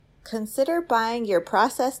consider buying your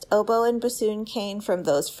processed oboe and bassoon cane from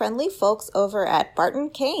those friendly folks over at Barton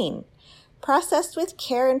Cane. Processed with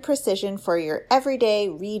care and precision for your everyday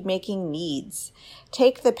reed-making needs.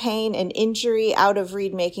 Take the pain and injury out of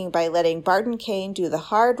reed-making by letting Barton Cane do the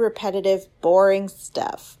hard, repetitive, boring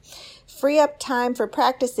stuff. Free up time for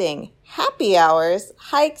practicing, happy hours,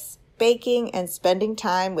 hikes, baking, and spending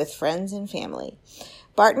time with friends and family.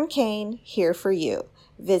 Barton Cane, here for you.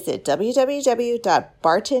 Visit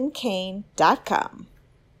www.bartoncane.com.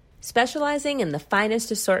 Specializing in the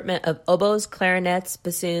finest assortment of oboes, clarinets,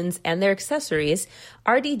 bassoons, and their accessories,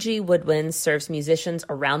 RDG Woodwinds serves musicians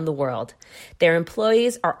around the world. Their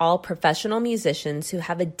employees are all professional musicians who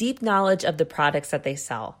have a deep knowledge of the products that they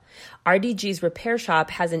sell. RDG's repair shop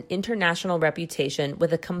has an international reputation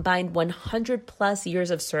with a combined 100 plus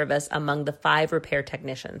years of service among the 5 repair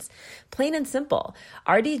technicians. Plain and simple,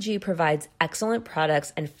 RDG provides excellent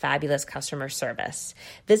products and fabulous customer service.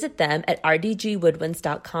 Visit them at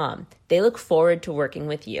rdgwoodwinds.com. They look forward to working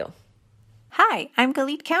with you. Hi, I'm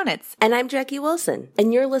Galit Kaunitz. And I'm Jackie Wilson,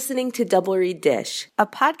 and you're listening to Double Reed Dish, a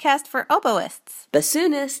podcast for oboists,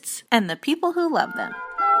 bassoonists, and the people who love them.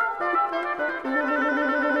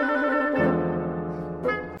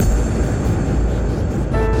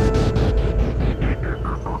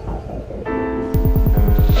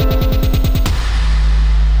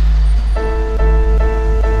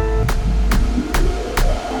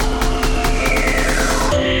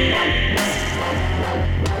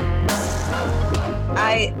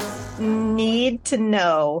 I need to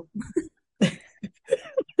know the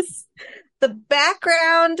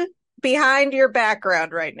background behind your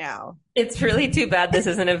background right now. It's really too bad this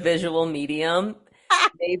isn't a visual medium.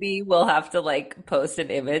 Maybe we'll have to post an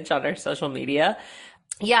image on our social media.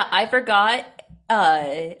 Yeah, I forgot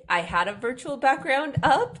I had a virtual background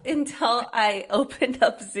up until I opened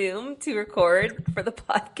up Zoom to record for the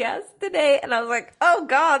podcast today. And I was like, oh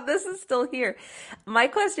God, this is still here. My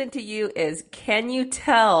question to you is, can you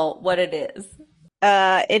tell what it is?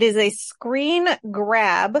 It is a screen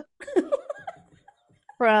grab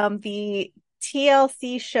from the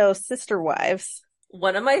TLC show Sister Wives.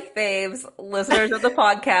 One of my faves. Listeners of the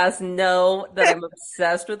podcast know that I'm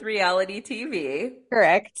obsessed with reality TV.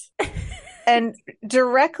 Correct. And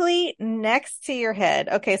directly next to your head,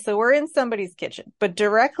 okay, so we're in somebody's kitchen, but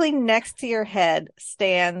directly next to your head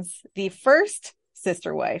stands the first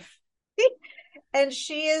sister wife. And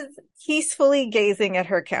she is peacefully gazing at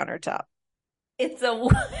her countertop. It's a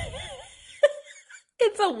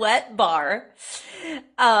it's a wet bar.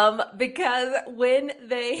 Because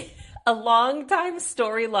a long-time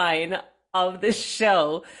storyline of this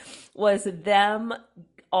show was them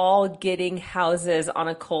all getting houses on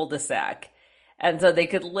a cul-de-sac. And so they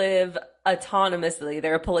could live autonomously.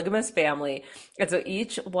 They're a polygamous family. And so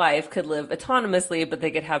each wife could live autonomously, but they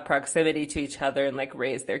could have proximity to each other and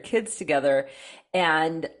raise their kids together.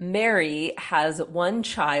 And Mary has one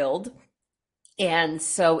child. And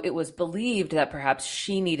so it was believed that perhaps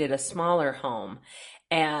she needed a smaller home.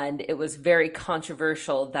 And it was very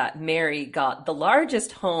controversial that Mary got the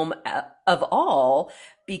largest home of all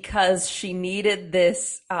because she needed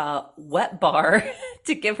this wet bar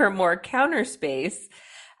to give her more counter space.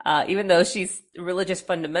 Even though she's a religious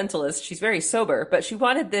fundamentalist, she's very sober, but she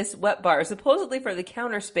wanted this wet bar supposedly for the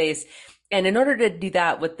counter space. And in order to do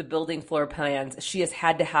that with the building floor plans, she has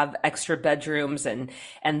had to have extra bedrooms and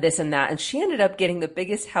this and that. And she ended up getting the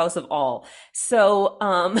biggest house of all. So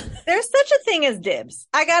there's such a thing as dibs.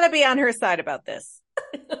 I got to be on her side about this.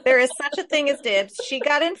 There is such a thing as dibs. She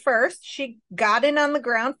got in first. She got in on the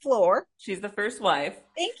ground floor. She's the first wife.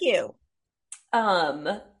 Thank you.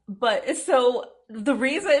 But so the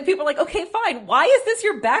reason people are like, okay, fine. Why is this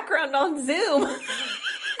your background on Zoom?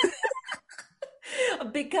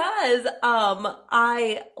 Because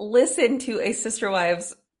I listen to a Sister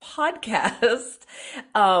Wives podcast,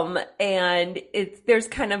 and there's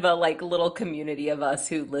kind of a little community of us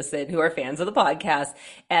who listen, who are fans of the podcast,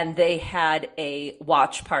 and they had a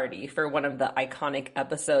watch party for one of the iconic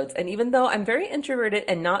episodes. And even though I'm very introverted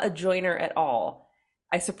and not a joiner at all,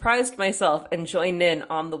 I surprised myself and joined in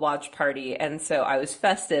on the watch party. And so I was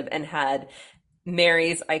festive and had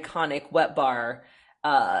Mary's iconic wet bar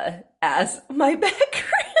as my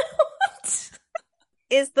background.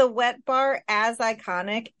 Is the wet bar as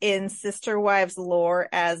iconic in Sister Wives lore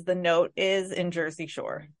as the note is in Jersey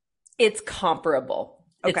Shore? It's comparable.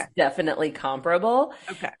 Okay. It's definitely comparable.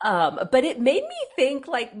 Okay. But it made me think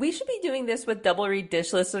we should be doing this with Double Reed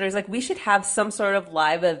Dish listeners. We should have some sort of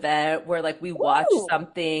live event where we watch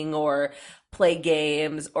something or play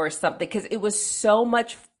games or something, because it was so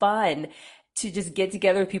much fun. to just get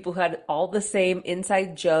together with people who had all the same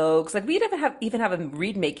inside jokes. Like we'd even have a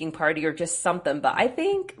read making party or just something. But I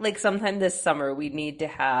think like sometime this summer we need to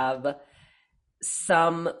have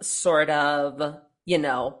some sort of,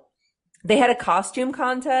 they had a costume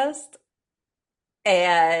contest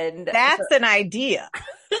and That's an idea.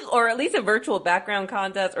 or at least a virtual background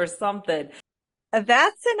contest or something.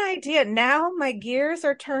 That's an idea. Now my gears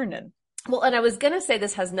are turning. Well, and I was going to say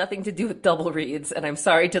this has nothing to do with double reads, and I'm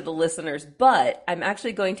sorry to the listeners, but I'm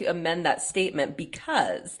actually going to amend that statement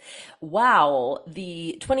because while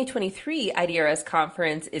the 2023 IDRS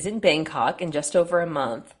conference is in Bangkok in just over a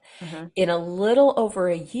month, in a little over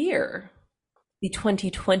a year, the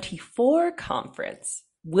 2024 conference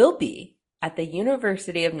will be at the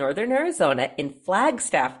University of Northern Arizona in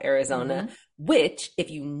Flagstaff, Arizona, which, if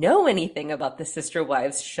you know anything about the Sister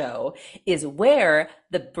Wives show, is where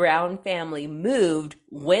the Brown family moved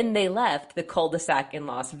when they left the cul-de-sac in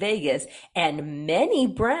Las Vegas. And many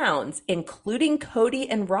Browns, including Cody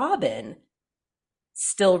and Robin,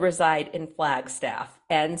 still reside in Flagstaff.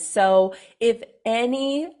 And so if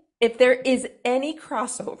there is any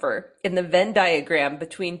crossover in the Venn diagram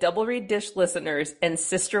between Double Read Dish listeners and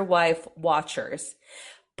Sister Wife watchers,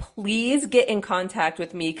 please get in contact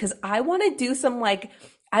with me because I want to do some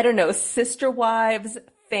Sister Wives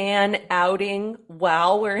fan outing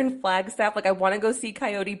while we're in Flagstaff. Like I want to go see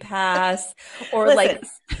Coyote Pass or Listen,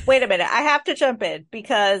 wait a minute. I have to jump in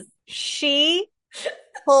because she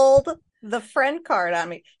pulled the friend card on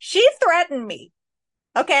me. She threatened me.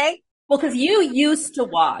 Okay. Well, because you used to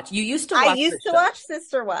watch. I used to watch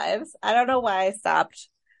Sister Wives. I don't know why I stopped,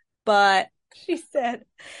 but she said,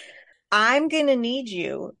 I'm going to need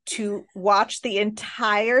you to watch the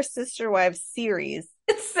entire Sister Wives series.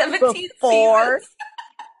 It's 17 seasons.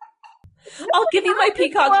 I'll give you my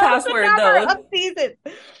Peacock password, though. Season.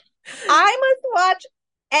 I must watch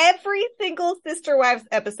every single Sister Wives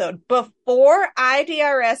episode before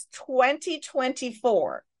IDRS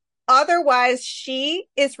 2024. Otherwise, she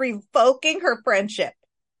is revoking her friendship.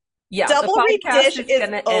 Yeah, Double Read Dish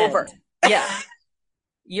is over. Yeah,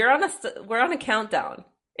 we're on a countdown.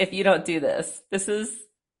 If you don't do this, this is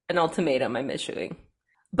an ultimatum I'm issuing.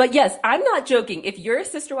 But yes, I'm not joking. If you're a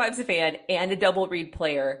Sister Wives fan and a Double Read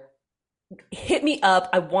player, hit me up.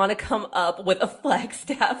 I want to come up with a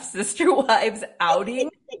Flagstaff Sister Wives outing.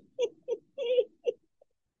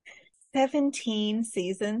 17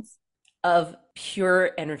 seasons of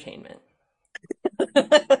pure entertainment.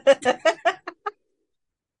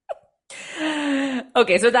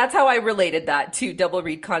 Okay, so that's how I related that to Double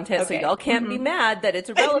Read content. Okay. So y'all can't be mad that it's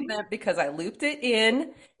irrelevant because I looped it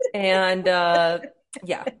in and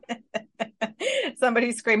yeah.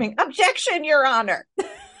 Somebody's screaming, "Objection, Your Honor."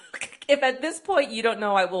 If at this point you don't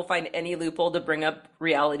know I will find any loophole to bring up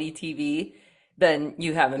reality TV, then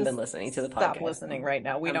you haven't been listening to the podcast. Stop listening right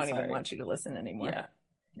now. We don't even want you to listen anymore. Yeah.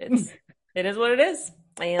 It is what it is.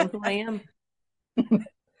 I am who I am.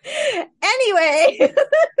 Anyway.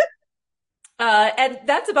 And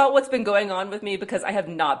that's about what's been going on with me because I have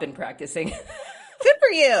not been practicing. Good for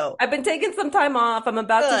you. I've been taking some time off. I'm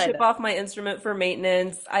about to ship off my instrument for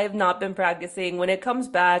maintenance. I have not been practicing. When it comes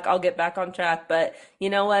back, I'll get back on track. But you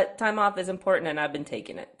know what? Time off is important and I've been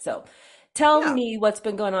taking it. So tell me what's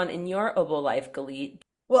been going on in your oboe life, Galit.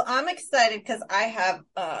 Well, I'm excited because I have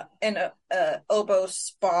an oboe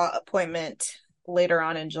spa appointment later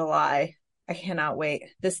on in July. I cannot wait.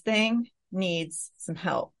 This thing needs some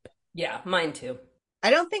help. Yeah, mine too.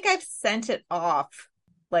 I don't think I've sent it off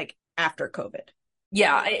like after COVID.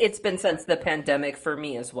 Yeah, it's been since the pandemic for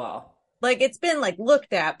me as well. Like it's been like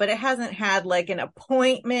looked at, but it hasn't had like an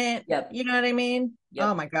appointment. Yep. You know what I mean? Yep.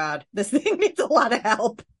 Oh my God. This thing needs a lot of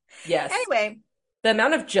help. Yes. Anyway. The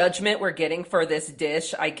amount of judgment we're getting for this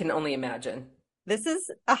dish, I can only imagine. This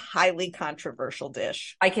is a highly controversial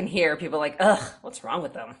dish. I can hear people like, ugh, what's wrong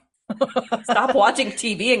with them? Stop watching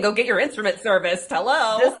TV and go get your instrument serviced.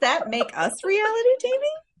 Hello. Does that make us reality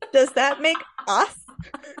TV? Does that make us?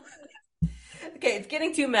 Okay, it's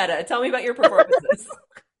getting too meta. Tell me about your performances.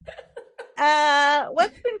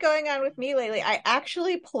 What's been going on with me lately? I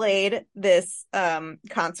actually played this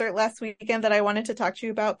concert last weekend that I wanted to talk to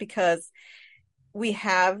you about because we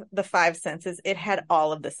have the 5 senses. It had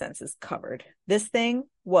all of the senses covered. This thing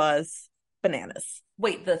was bananas.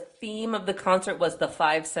 Wait, the theme of the concert was the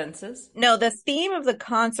 5 senses? No, the theme of the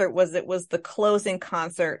concert was it was the closing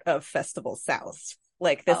concert of Festival South,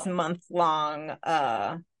 like this month-long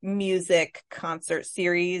music concert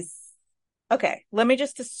series. Okay, let me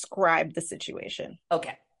just describe the situation.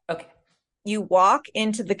 Okay. You walk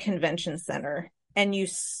into the convention center and you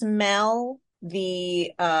smell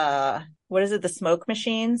the what is it, the smoke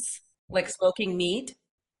machines? Like smoking meat?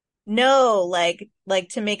 No, like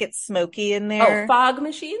to make it smoky in Oh, there. fog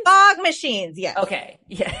machines? Fog machines, yes. Okay,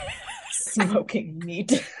 yeah. Smoking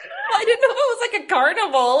meat. I didn't know if it was like a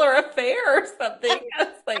carnival or a fair or something. I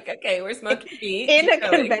was like, okay, we're smoking meat. In Keep a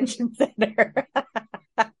going. convention center.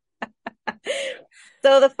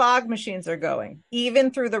 So the fog machines are going, even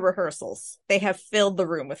through the rehearsals. They have filled the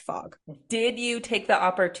room with fog. Did you take the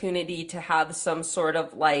opportunity to have some sort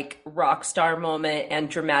of like rock star moment and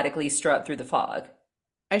dramatically strut through the fog?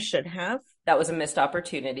 I should have. That was a missed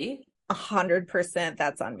opportunity. 100%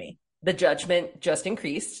 that's on me. The judgment just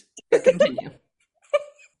increased. But continue.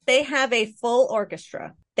 They have a full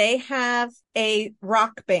orchestra. They have a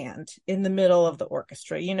rock band in the middle of the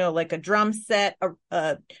orchestra, like a drum set,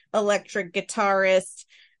 a electric guitarist,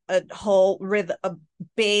 a whole rhythm, a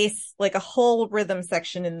bass, like a whole rhythm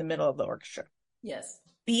section in the middle of the orchestra. Yes.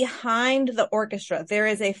 Behind the orchestra, there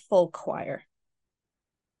is a full choir,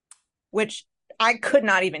 which I could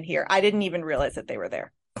not even hear. I didn't even realize that they were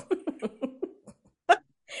there.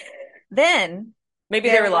 Then maybe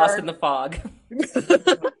they were lost in the fog.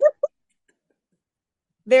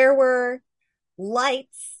 There were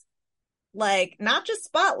lights, like not just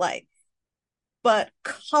spotlights, but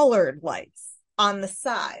colored lights on the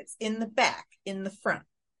sides, in the back, in the front.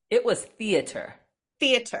 It was theater.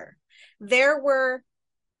 Theater. There were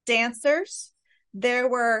dancers. There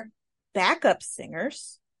were backup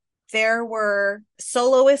singers. There were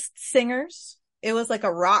soloist singers. It was like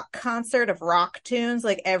a rock concert of rock tunes,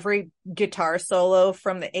 like every guitar solo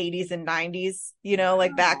from the 80s and 90s,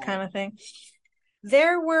 like that kind of thing.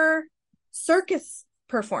 There were circus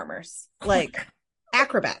performers, like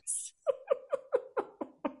acrobats.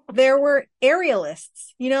 There were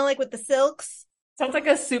aerialists, like with the silks. Sounds like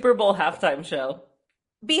a Super Bowl halftime show.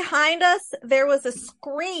 Behind us, there was a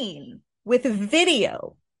screen with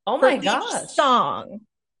video. Oh my gosh. Each song.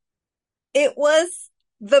 It was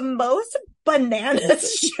the most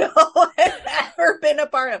bananas show I've ever been a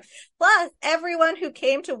part of. Plus, everyone who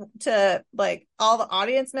came to like all the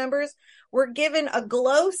audience members were given a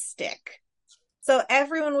glow stick. So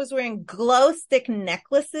everyone was wearing glow stick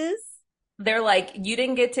necklaces. They're like, you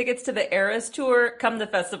didn't get tickets to the Eras tour, come to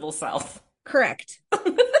Festival South. Correct.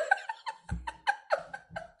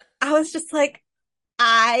 I was just like,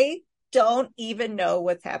 I don't even know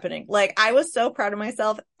what's happening. Like, I was so proud of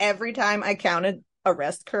myself every time I counted a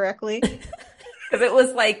rest correctly. Because it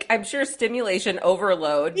was like, I'm sure stimulation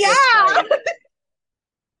overload. Yeah.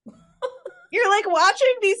 You're like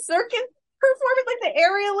watching these circus performers, like the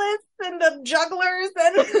aerialists and the jugglers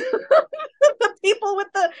and the people with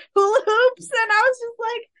the hula hoops. And I was just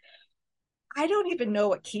like, I don't even know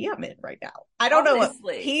what key I'm in right now. I don't know what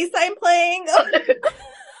piece I'm playing.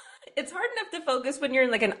 It's hard enough to focus when you're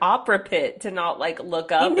in like an opera pit to not like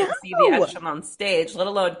look up and see the action on stage, let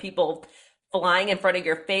alone people flying in front of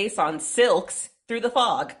your face on silks through the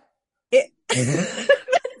fog.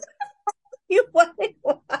 What it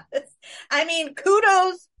was. I mean,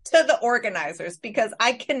 kudos to the organizers, because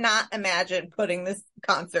I cannot imagine putting this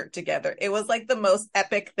concert together. It was like the most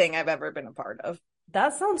epic thing I've ever been a part of.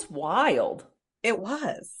 That sounds wild. It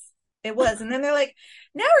was. And then they're like,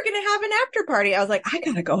 now we're going to have an after party. I was like, I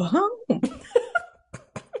got to go home.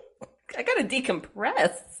 I got to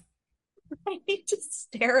decompress. I need to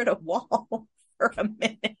stare at a wall for a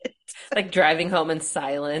minute. Like driving home in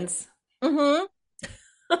silence. Mm-hmm.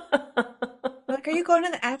 Like, are you going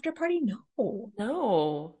to the after party? No.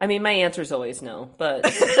 No. I mean, my answer is always no, but...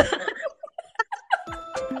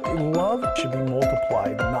 Love should be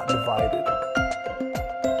multiplied, not divided.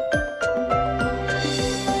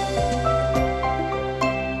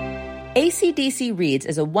 AC/DC Reads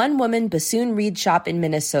is a one-woman bassoon reed shop in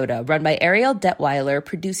Minnesota run by Ariel Detweiler,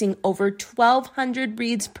 producing over 1,200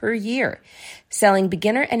 reeds per year. Selling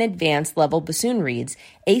beginner and advanced level bassoon reeds,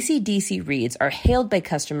 AC/DC Reads are hailed by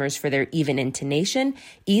customers for their even intonation,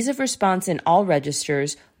 ease of response in all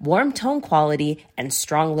registers, warm tone quality, and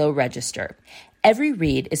strong low register. Every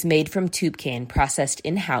reed is made from tube cane processed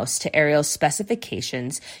in-house to Ariel's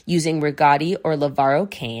specifications using Rigati or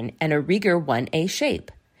Lavaro cane and a Rieger 1A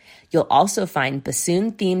shape. You'll also find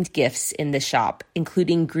bassoon-themed gifts in the shop,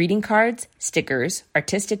 including greeting cards, stickers,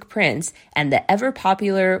 artistic prints, and the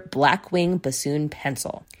ever-popular Blackwing bassoon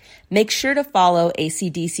pencil. Make sure to follow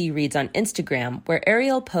AC/DC Reads on Instagram, where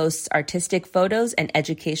Ariel posts artistic photos and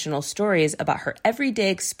educational stories about her everyday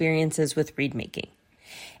experiences with reed making.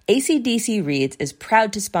 AC/DC Reads is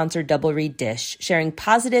proud to sponsor Double Reed Dish, sharing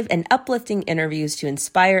positive and uplifting interviews to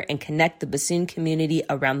inspire and connect the bassoon community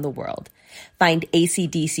around the world. Find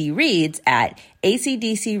AC/DC Reads at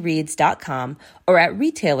acdcreads.com or at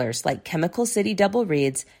retailers like Chemical City Double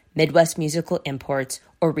Reeds, Midwest Musical Imports,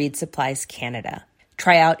 or Reed Supplies Canada.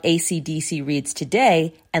 Try out AC/DC Reeds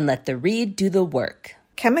today and let the reed do the work.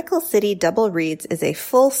 Chemical City Double Reeds is a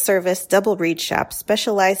full-service double reed shop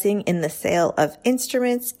specializing in the sale of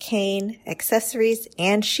instruments, cane, accessories,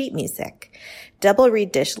 and sheet music. Double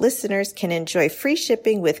Reed Dish listeners can enjoy free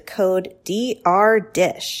shipping with code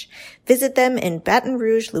DRDISH. Visit them in Baton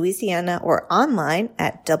Rouge, Louisiana, or online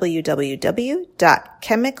at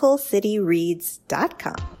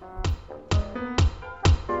www.chemicalcityreeds.com.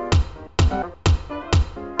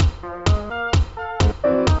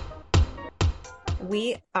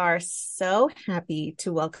 We are so happy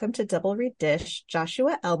to welcome to Double Reed Dish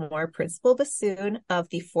Joshua Elmore, Principal Bassoon of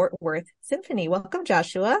the Fort Worth Symphony. Welcome,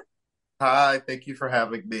 Joshua. Hi, thank you for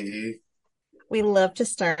having me. We love to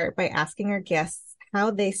start by asking our guests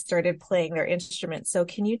how they started playing their instrument. So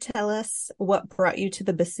can you tell us what brought you to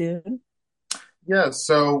the bassoon? Yeah,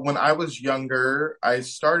 so when I was younger, I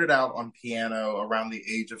started out on piano around the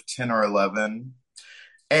age of 10 or 11.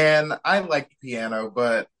 And I liked piano,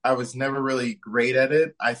 but I was never really great at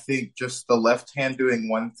it. I think just the left hand doing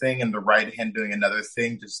one thing and the right hand doing another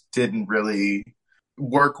thing just didn't really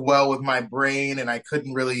work well with my brain, and I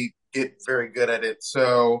couldn't really get very good at it.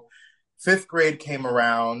 So fifth grade came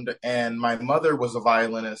around, and my mother was a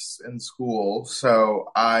violinist in school.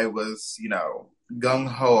 So I was, gung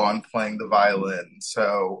ho on playing the violin.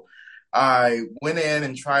 So I went in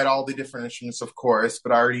and tried all the different instruments, of course,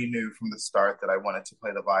 but I already knew from the start that I wanted to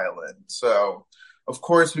play the violin. So, of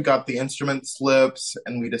course, we got the instrument slips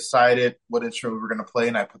and we decided what instrument we were going to play,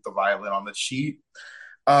 and I put the violin on the sheet.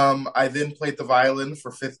 I then played the violin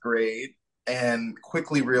for fifth grade and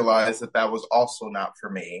quickly realized that that was also not for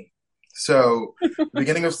me. So,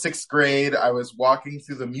 beginning of sixth grade, I was walking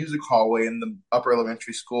through the music hallway in the upper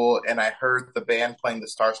elementary school, and I heard the band playing the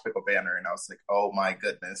Star Spangled Banner, and I was like, oh my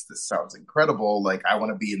goodness, this sounds incredible. Like, I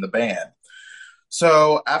want to be in the band.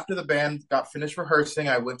 So after the band got finished rehearsing,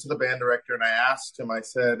 I went to the band director and I asked him, I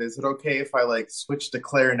said, is it okay if I switch to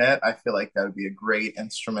clarinet? I feel like that would be a great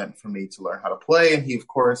instrument for me to learn how to play. And he, of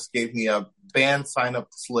course, gave me a band sign-up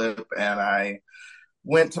slip, and I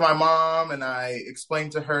went to my mom and I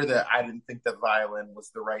explained to her that I didn't think that violin was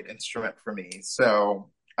the right instrument for me. So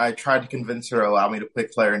I tried to convince her to allow me to play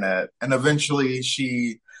clarinet. And eventually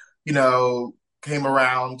she, came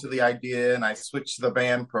around to the idea, and I switched to the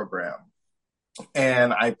band program.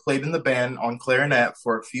 And I played in the band on clarinet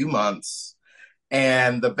for a few months.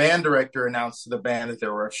 And the band director announced to the band that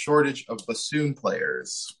there were a shortage of bassoon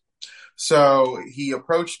players. So he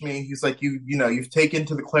approached me. He's like, you've taken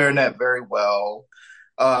to the clarinet very well.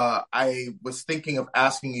 I was thinking of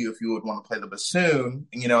asking you if you would want to play the bassoon.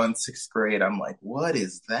 And, in sixth grade, I'm like, what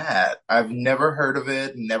is that? I've never heard of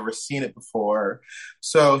it, never seen it before.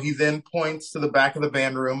 So he then points to the back of the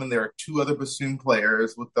band room, and there are two other bassoon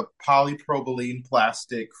players with the polypropylene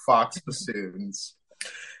plastic Fox bassoons.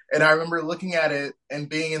 And I remember looking at it and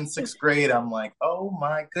being in sixth grade, I'm like, oh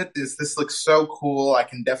my goodness, this looks so cool. I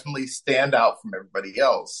can definitely stand out from everybody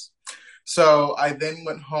else. So I then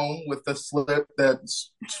went home with the slip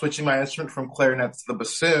that's switching my instrument from clarinet to the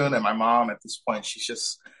bassoon. And my mom at this point, she's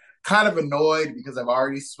just kind of annoyed because I've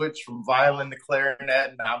already switched from violin to clarinet.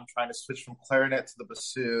 And now I'm trying to switch from clarinet to the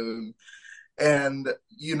bassoon. And,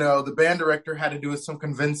 the band director had to do some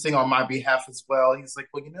convincing on my behalf as well. He's like,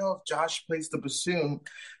 well, if Josh plays the bassoon,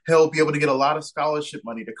 he'll be able to get a lot of scholarship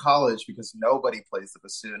money to college because nobody plays the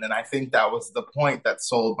bassoon. And I think that was the point that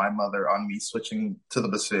sold my mother on me switching to the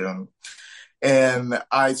bassoon. And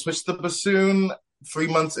I switched to the bassoon 3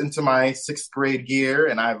 months into my sixth grade year,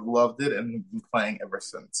 and I've loved it and been playing ever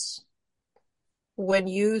since. When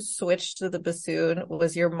you switched to the bassoon,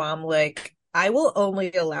 was your mom like, I will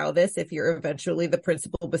only allow this if you're eventually the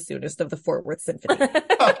principal bassoonist of the Fort Worth Symphony?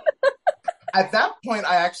 At that point,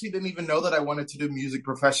 I actually didn't even know that I wanted to do music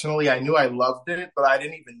professionally. I knew I loved it, but I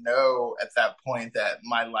didn't even know at that point that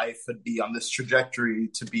my life would be on this trajectory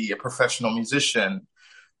to be a professional musician.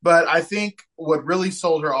 But I think what really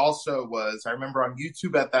sold her also was, I remember on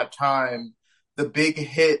YouTube at that time, the big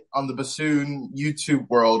hit on the bassoon YouTube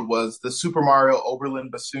world was the Super Mario Oberlin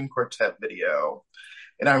Bassoon Quartet video.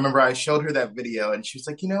 And I remember I showed her that video, and she was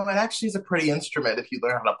like, it actually is a pretty instrument if you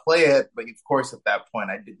learn how to play it. But of course, at that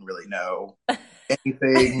point, I didn't really know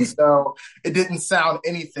anything. So it didn't sound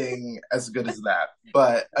anything as good as that.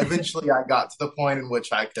 But eventually I got to the point in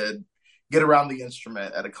which I could get around the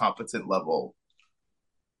instrument at a competent level.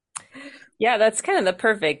 Yeah, that's kind of the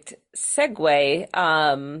perfect segue,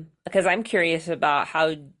 because I'm curious about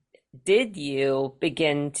how did you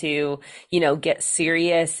begin to, get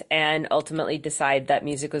serious and ultimately decide that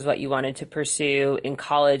music was what you wanted to pursue in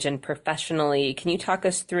college and professionally? Can you talk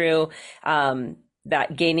us through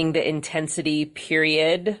that gaining the intensity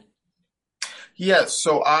period? Yes,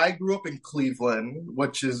 so I grew up in Cleveland,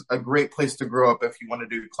 which is a great place to grow up if you want to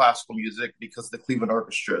do classical music because the Cleveland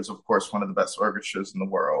Orchestra is, of course, one of the best orchestras in the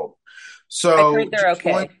world. I've heard So they're just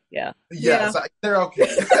going, okay. Yeah. Yeah. yes, they're okay.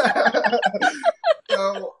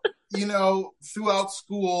 So, throughout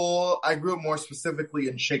school, I grew up more specifically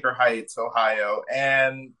in Shaker Heights, Ohio,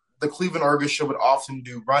 and the Cleveland Orchestra would often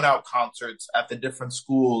do run out concerts at the different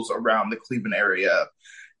schools around the Cleveland area.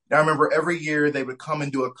 And I remember every year they would come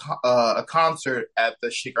and do a concert at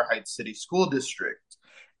the Shaker Heights City School District.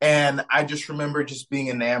 And I just remember just being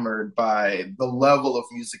enamored by the level of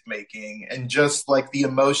music making and just like the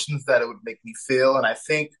emotions that it would make me feel. And I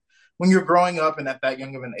think when you're growing up and at that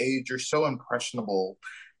young of an age, you're so impressionable.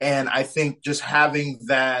 And I think just having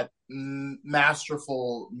that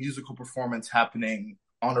masterful musical performance happening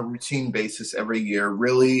on a routine basis every year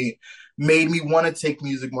really made me want to take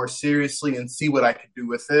music more seriously and see what I could do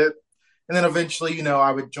with it. And then eventually,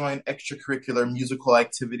 I would join extracurricular musical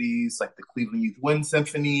activities like the Cleveland Youth Wind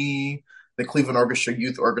Symphony, the Cleveland Orchestra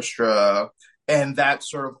Youth Orchestra. And that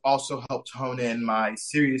sort of also helped hone in my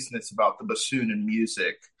seriousness about the bassoon and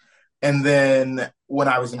music. And then when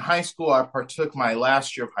I was in high school, my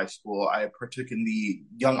last year of high school, I partook in the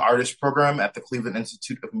Young Artist Program at the Cleveland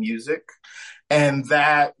Institute of Music. And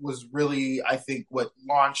that was really, I think, what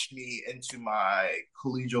launched me into my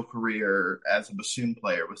collegial career as a bassoon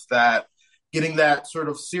player was that getting that sort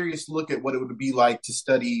of serious look at what it would be like to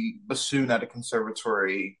study bassoon at a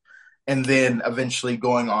conservatory and then eventually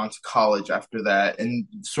going on to college after that and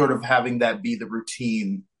sort of having that be the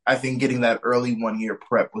routine. I think getting that early 1 year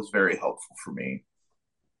prep was very helpful for me.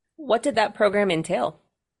 What did that program entail?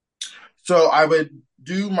 So I would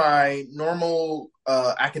do my normal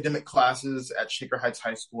academic classes at Shaker Heights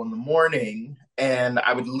High School in the morning, and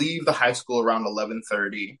I would leave the high school around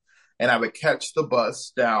 11:30, and I would catch the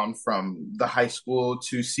bus down from the high school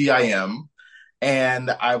to CIM, and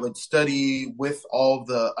I would study with all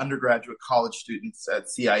the undergraduate college students at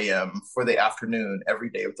CIM for the afternoon every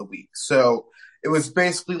day of the week. So it was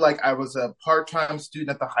basically like I was a part-time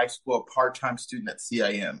student at the high school, a part-time student at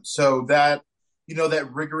CIM. So that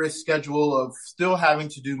rigorous schedule of still having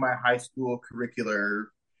to do my high school curricular,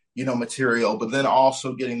 material, but then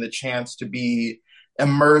also getting the chance to be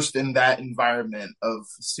immersed in that environment of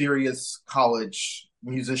serious college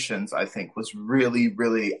musicians, I think was really,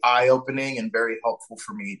 really eye-opening and very helpful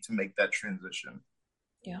for me to make that transition.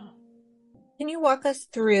 Yeah. Can you walk us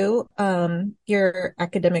through your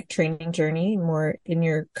academic training journey more in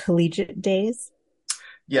your collegiate days?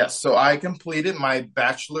 Yes, so I completed my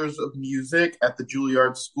bachelor's of music at the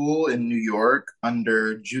Juilliard School in New York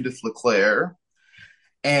under Judith LeClaire.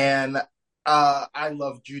 And I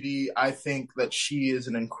love Judy. I think that she is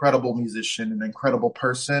an incredible musician, an incredible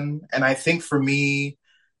person. And I think for me,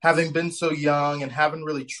 having been so young and haven't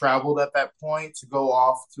really traveled at that point, to go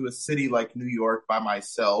off to a city like New York by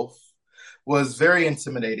myself was very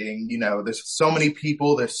intimidating. There's so many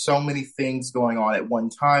people, there's so many things going on at one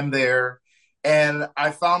time there. And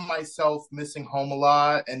I found myself missing home a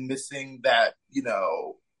lot and missing that,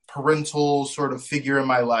 parental sort of figure in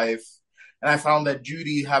my life. And I found that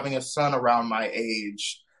Judy, having a son around my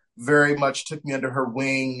age, very much took me under her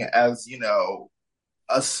wing as,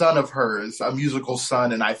 a son of hers, a musical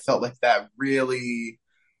son. And I felt like that really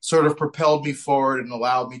sort of propelled me forward and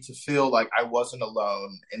allowed me to feel like I wasn't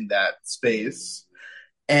alone in that space.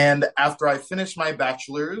 And after I finished my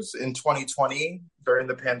bachelor's in 2020 during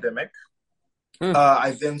the pandemic,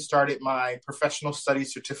 I then started my professional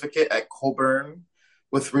studies certificate at Colburn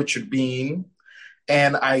with Richard Bean.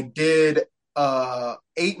 And I did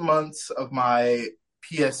 8 months of my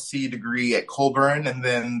PSC degree at Colburn, and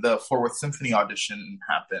then the Fort Worth Symphony audition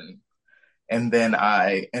happened. And then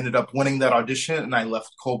I ended up winning that audition, and I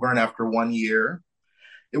left Colburn after 1 year.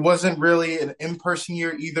 It wasn't really an in-person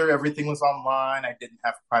year either. Everything was online. I didn't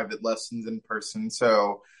have private lessons in person.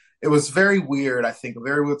 So it was very weird, I think, a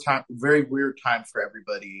very weird time for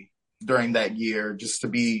everybody during that year, just to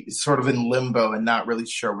be sort of in limbo and not really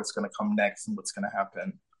sure what's going to come next and what's going to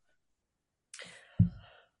happen.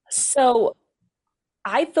 So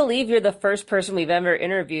I believe you're the first person we've ever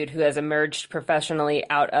interviewed who has emerged professionally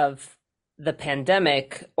out of the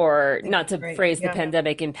pandemic, or not to phrase the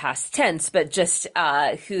pandemic in past tense, but just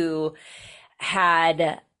who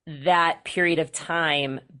had that period of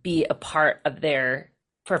time be a part of their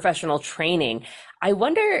professional training. I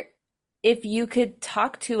wonder if you could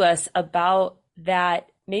talk to us about that,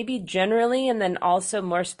 maybe generally, and then also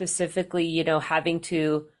more specifically, having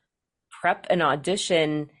to prep an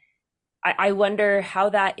audition. I wonder how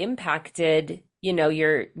that impacted,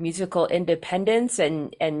 your musical independence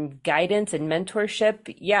and guidance and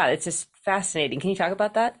mentorship. Yeah, it's just fascinating. Can you talk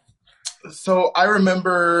about that? So I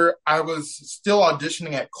remember I was still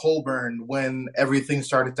auditioning at Colburn when everything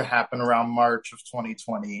started to happen around March of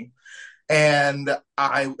 2020. And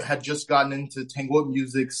I had just gotten into Tanglewood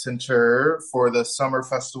Music Center for the summer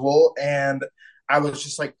festival. And I was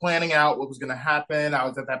just like planning out what was going to happen. I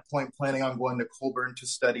was at that point planning on going to Colburn to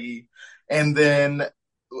study. And then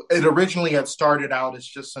it originally had started out as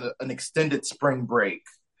just an extended spring break.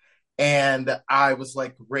 And I was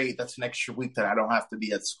like, great, that's an extra week that I don't have to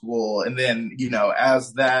be at school. And then,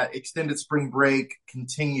 as that extended spring break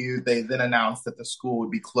continued, they then announced that the school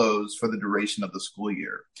would be closed for the duration of the school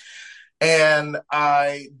year. And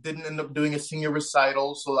I didn't end up doing a senior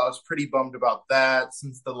recital, so I was pretty bummed about that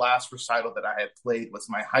since the last recital that I had played was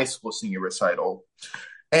my high school senior recital.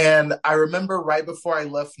 And I remember right before I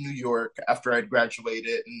left New York after I'd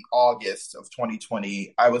graduated in August of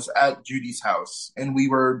 2020, I was at Judy's house and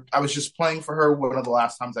I was just playing for her one of the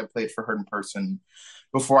last times I played for her in person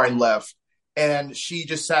before I left. And she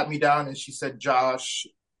just sat me down and she said, Josh,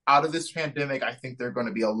 out of this pandemic, I think there are going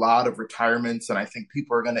to be a lot of retirements, and I think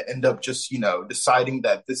people are going to end up just, deciding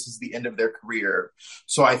that this is the end of their career.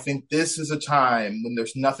 So I think this is a time when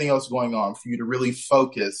there's nothing else going on for you to really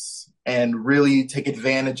focus and really take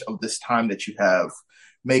advantage of this time that you have.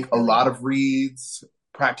 Make a lot of reads,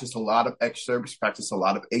 practice a lot of excerpts, practice a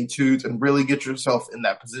lot of etudes, and really get yourself in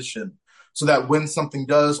that position so that when something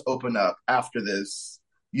does open up after this,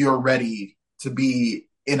 you're ready to be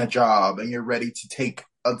in a job and you're ready to take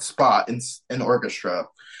a spot in orchestra.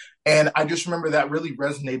 And I just remember that really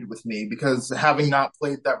resonated with me because having not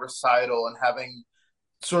played that recital and having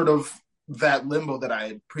sort of that limbo that I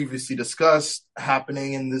had previously discussed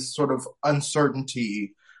happening in this sort of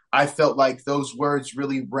uncertainty, I felt like those words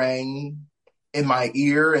really rang in my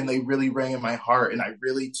ear and they really rang in my heart. And I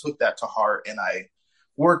really took that to heart. And I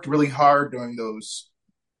worked really hard during those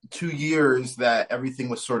 2 years that everything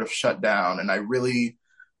was sort of shut down. And I really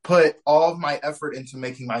put all of my effort into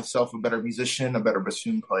making myself a better musician, a better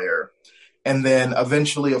bassoon player. And then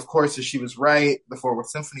eventually, of course, as she was right, the Fort Worth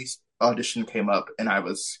Symphony audition came up. And I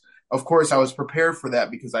was prepared for that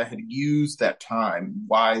because I had used that time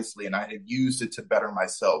wisely and I had used it to better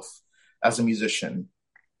myself as a musician.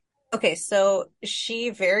 Okay, so she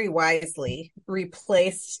very wisely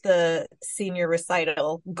replaced the senior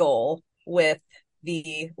recital goal with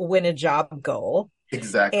the win a job goal.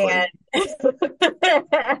 Exactly.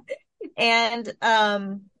 And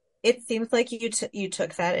it seems like you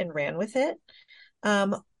took that and ran with it.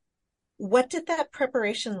 What did that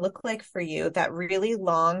preparation look like for you? That really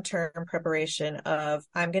long-term preparation of,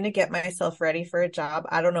 I'm going to get myself ready for a job.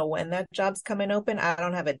 I don't know when that job's coming open. I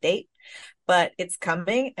don't have a date, but it's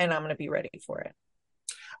coming and I'm going to be ready for it.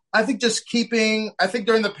 I think during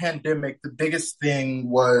the pandemic, the biggest thing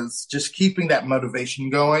was just keeping that motivation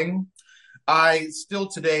going. I still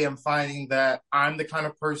today am finding that I'm the kind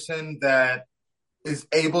of person that is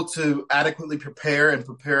able to adequately prepare, in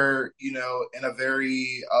a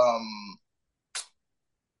very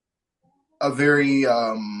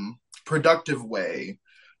productive way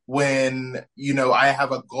when, I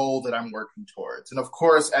have a goal that I'm working towards. And of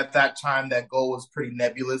course, at that time, that goal was pretty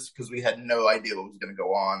nebulous because we had no idea what was going to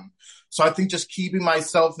go on. So I think just keeping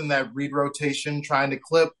myself in that read rotation, trying to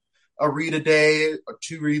clip a read a day or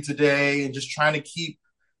 2 reads a day, and just trying to keep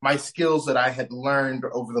my skills that I had learned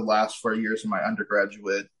over the last 4 years of my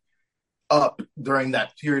undergraduate up during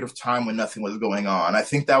that period of time when nothing was going on. I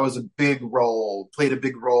think that played a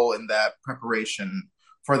big role in that preparation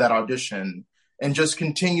for that audition, and just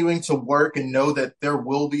continuing to work and know that there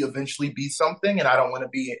will eventually be something. And I don't want to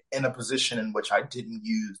be in a position in which I didn't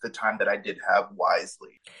use the time that I did have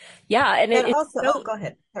wisely. Yeah. And it's also, go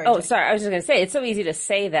ahead. Sorry. I was just going to say, it's so easy to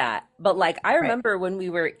say that, but I remember when we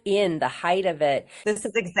were in the height of it. This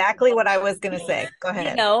is exactly what I was going to say. Go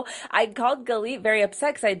ahead. I called Galit very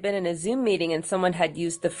upset because I'd been in a Zoom meeting and someone had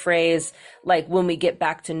used the phrase, when we get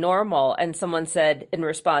back to normal. And someone said in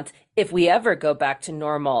response, if we ever go back to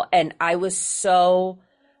normal. And I was so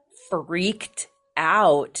freaked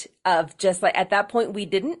out of just at that point, we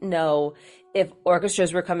didn't know if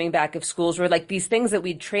orchestras were coming back, if schools were these things that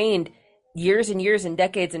we'd trained years and years and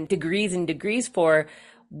degrees for,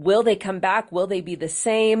 will they come back? Will they be the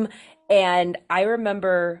same? And I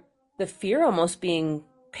remember the fear almost being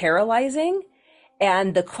paralyzing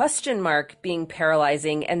and the question mark being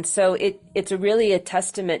paralyzing. And so it's really a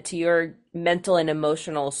testament to your mental and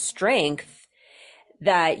emotional strength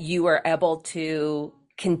that you are able to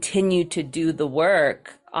continue to do the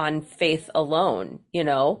work on faith alone,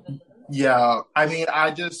 Yeah. I mean,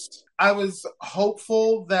 I was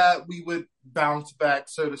hopeful that we would bounce back,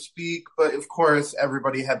 so to speak. But of course,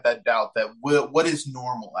 everybody had that doubt that what is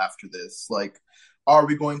normal after this? are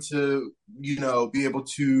we going to, be able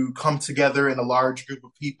to come together in a large group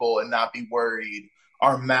of people and not be worried?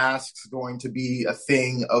 Are masks going to be a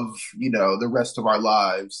thing of, the rest of our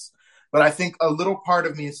lives? But I think a little part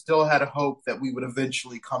of me still had a hope that we would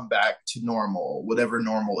eventually come back to normal, whatever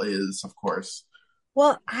normal is, of course.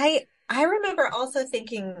 Well, I remember also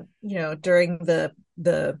thinking, during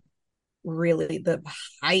the really the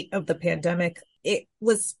height of the pandemic, it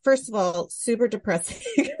was, first of all, super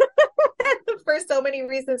depressing for so many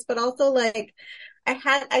reasons, but also like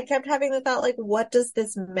I kept having the thought, like, what does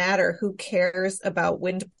this matter? Who cares about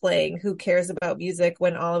wind playing? Who cares about music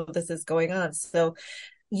when all of this is going on? So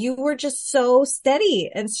you were just so steady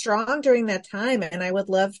and strong during that time. And I would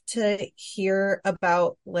love to hear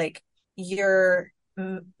about like your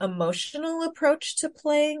emotional approach to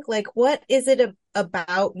playing. Like, what is it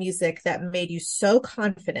about music that made you so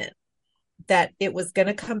confident that it was going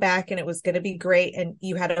to come back and it was going to be great and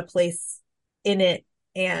you had a place in it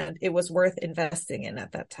and it was worth investing in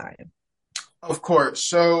at that time? Of course.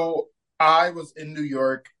 So I was in New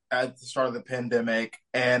York at the start of the pandemic,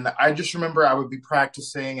 and I just remember I would be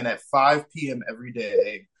practicing, and at 5 p.m. every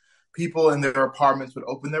day, people in their apartments would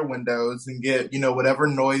open their windows and get, whatever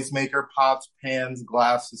noisemaker, pots, pans,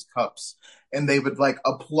 glasses, cups, and they would like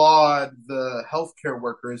applaud the healthcare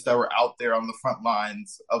workers that were out there on the front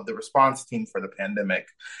lines of the response team for the pandemic.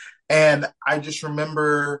 And I just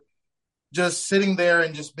remember just sitting there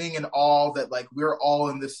and just being in awe that like we're all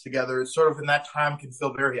in this together. It's sort of in that time can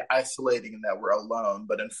feel very isolating and that we're alone,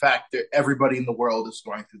 but in fact everybody in the world is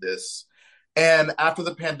going through this. And after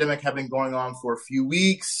the pandemic had been going on for a few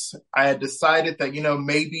weeks, I had decided that,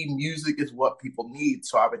 maybe music is what people need.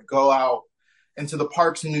 So I would go out into the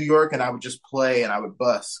parks in New York and I would just play and I would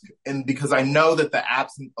busk. And because I know that the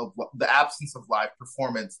absence of live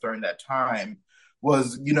performance during that time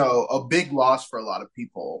was, a big loss for a lot of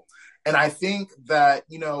people. And I think that,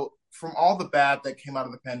 from all the bad that came out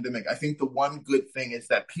of the pandemic, I think the one good thing is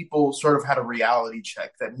that people sort of had a reality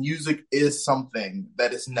check that music is something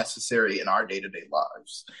that is necessary in our day-to-day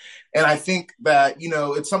lives. And I think that,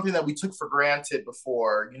 it's something that we took for granted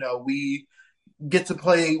before. We get to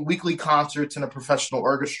play weekly concerts in a professional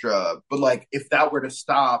orchestra, but like if that were to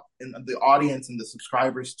stop and the audience and the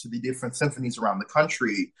subscribers to the different symphonies around the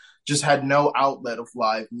country just had no outlet of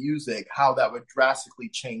live music, how that would drastically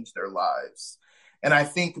change their lives. And I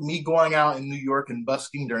think me going out in New York and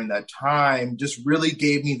busking during that time just really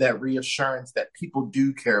gave me that reassurance that people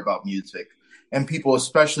do care about music, and people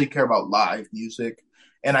especially care about live music.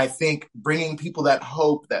 And I think bringing people that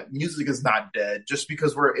hope that music is not dead just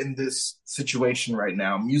because we're in this situation right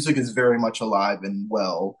now. Music is very much alive and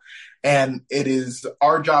well. And it is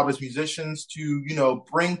our job as musicians to,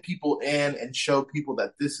 bring people in and show people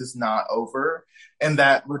that this is not over, and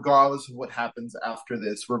that regardless of what happens after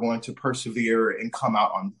this, we're going to persevere and come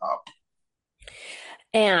out on top.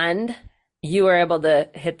 And you were able to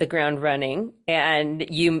hit the ground running, and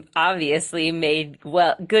you obviously made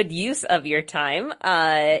good use of your time.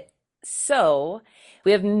 So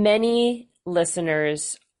we have many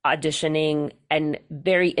listeners auditioning and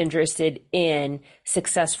very interested in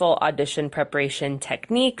successful audition preparation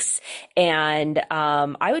techniques. And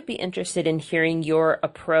I would be interested in hearing your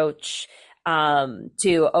approach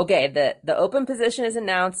okay, the open position is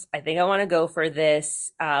announced. I think I want to go for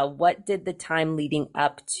this. What did the time leading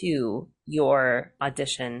up to your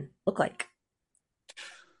audition look like?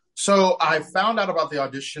 So I found out about the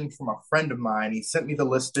audition from a friend of mine. He sent me the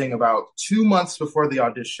listing about 2 months before the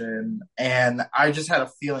audition, and I just had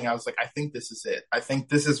a feeling. I was like, I think this is it. I think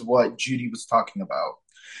this is what Judy was talking about.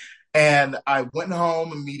 And I went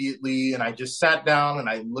home immediately and I just sat down and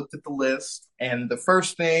I looked at the list. And the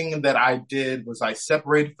first thing that I did was I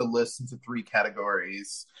separated the list into three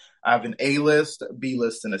categories. I have an A list, a B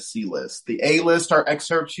list, and a C list. The A list are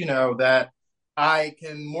excerpts, that I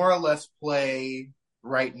can more or less play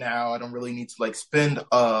right now. I don't really need to like spend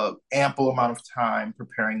a ample amount of time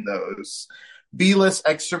preparing those. B list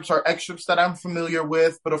excerpts are excerpts that I'm familiar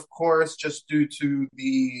with, but of course, just due to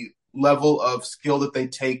the level of skill that they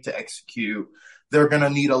take to execute, they're going to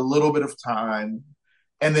need a little bit of time.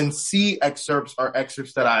 And then C excerpts are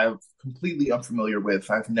excerpts that I'm completely unfamiliar with.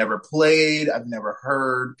 I've never played, I've never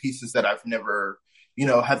heard pieces that I've never,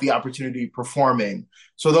 had the opportunity of performing.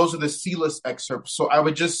 So those are the C list excerpts. So I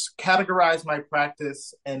would just categorize my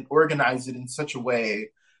practice and organize it in such a way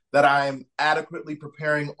that I'm adequately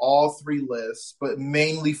preparing all three lists, but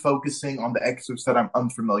mainly focusing on the excerpts that I'm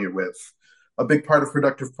unfamiliar with. A big part of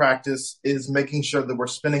productive practice is making sure that we're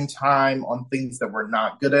spending time on things that we're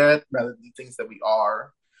not good at rather than things that we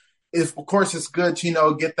are. If of course it's good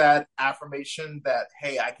to, get that affirmation that,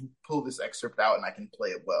 hey, I can pull this excerpt out and I can play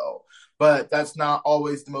it well. But that's not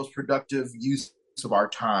always the most productive use of our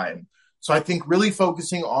time. So I think really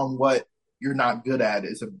focusing on what you're not good at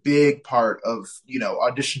is a big part of,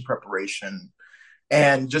 audition preparation,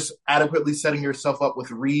 and just adequately setting yourself up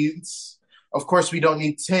with reads. Of course, we don't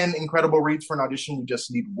need 10 incredible reads for an audition. We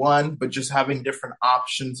just need one, but just having different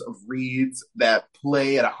options of reads that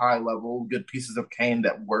play at a high level, good pieces of cane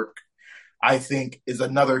that work, I think is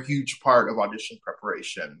another huge part of audition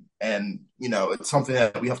preparation. And, it's something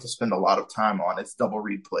that we have to spend a lot of time on. It's double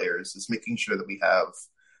read players. It's making sure that we have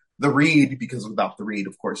the read, because without the read,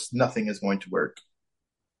 of course, nothing is going to work.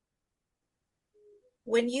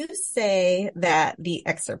 When you say that the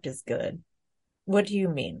excerpt is good, what do you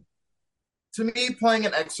mean? To me, playing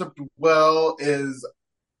an excerpt well is,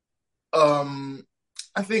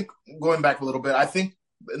 I think, going back a little bit, I think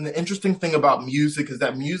the interesting thing about music is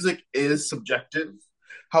that music is subjective.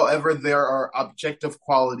 However, there are objective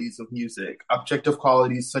qualities of music, objective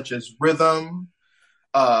qualities such as rhythm,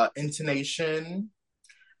 intonation,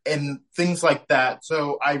 and things like that.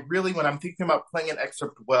 So I really, when I'm thinking about playing an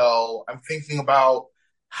excerpt well, I'm thinking about,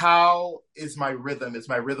 how is my rhythm? Is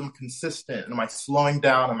my rhythm consistent? Am I slowing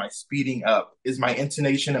down? Am I speeding up? Is my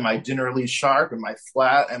intonation, am I generally sharp? Am I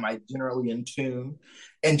flat? Am I generally in tune?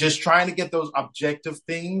 And just trying to get those objective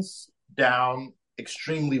things down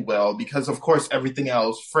extremely well, because of course, everything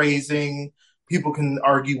else, phrasing, people can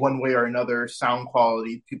argue one way or another, sound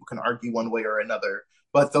quality, people can argue one way or another,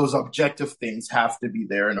 but those objective things have to be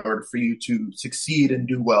there in order for you to succeed and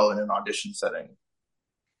do well in an audition setting.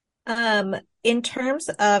 In terms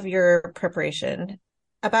of your preparation,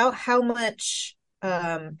 about how much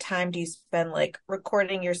time do you spend like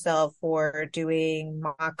recording yourself or doing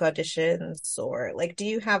mock auditions, or like do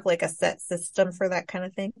you have like a set system for that kind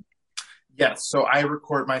of thing? Yes, so I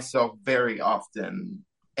record myself very often.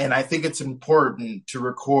 And I think it's important to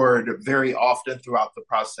record very often throughout the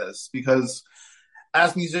process, because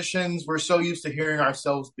as musicians, we're so used to hearing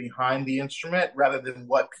ourselves behind the instrument rather than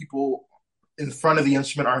what people in front of the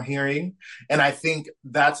instrument are hearing. And I think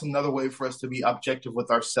that's another way for us to be objective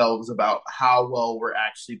with ourselves about how well we're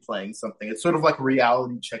actually playing something. It's sort of like a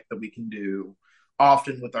reality check that we can do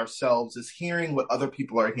often with ourselves, is hearing what other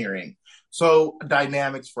people are hearing. So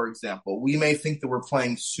dynamics, for example, we may think that we're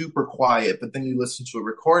playing super quiet, but then you listen to a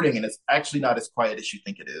recording and it's actually not as quiet as you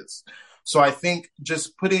think it is. So I think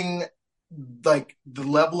just putting like the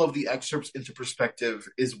level of the excerpts into perspective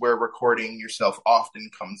is where recording yourself often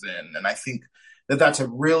comes in. And I think that that's a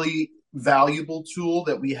really valuable tool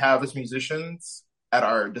that we have as musicians at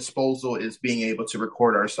our disposal, is being able to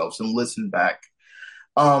record ourselves and listen back.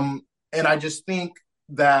 And I just think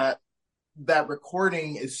that that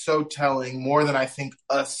recording is so telling, more than I think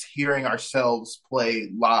us hearing ourselves play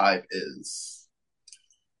live is.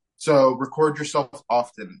 So record yourself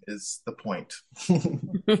often is the point.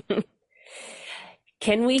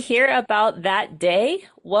 Can we hear about that day?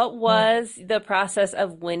 What was the process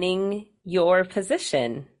of winning your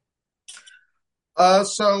position?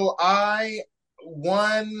 So I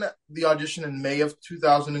won the audition in May of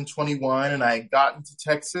 2021, and I got into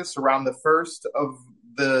Texas around the first of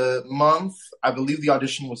the month. I believe the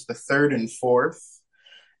audition was the third and fourth.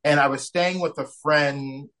 And I was staying with a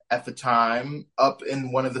friend at the time up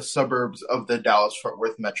in one of the suburbs of the Dallas-Fort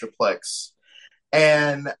Worth Metroplex.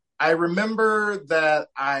 And I remember that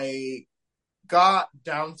I got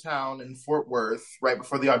downtown in Fort Worth right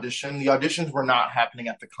before the audition. The auditions were not happening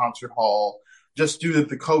at the concert hall just due to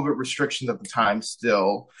the COVID restrictions at the time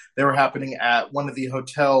still. They were happening at one of the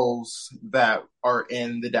hotels that are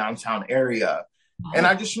in the downtown area. And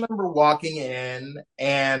I just remember walking in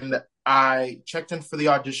and I checked in for the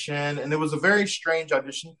audition, and it was a very strange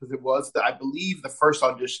audition because it was, I believe, the first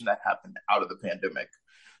audition that happened out of the pandemic.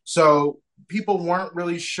 So people weren't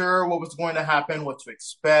really sure what was going to happen, what to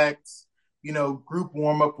expect. Group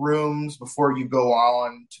warm-up rooms before you go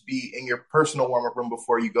on to be in your personal warm-up room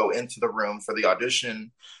before you go into the room for the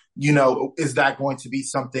audition. Is that going to be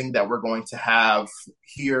something that we're going to have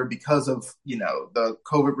here because of, the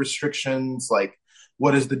COVID restrictions? Like,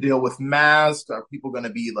 what is the deal with masks? Are people going to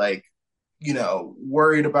be like,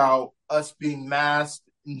 worried about us being masked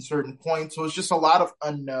in certain points? So it's just a lot of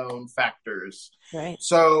unknown factors. Right.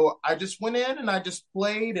 So I just went in and I just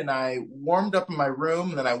played and I warmed up in my room,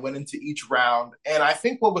 and then I went into each round. And I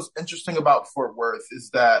think what was interesting about Fort Worth is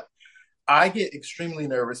that I get extremely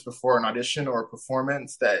nervous before an audition or a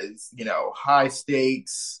performance that is, high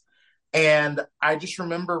stakes. And I just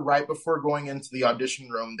remember right before going into the audition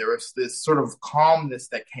room, there was this sort of calmness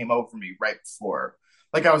that came over me right before.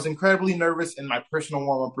 Like I was incredibly nervous in my personal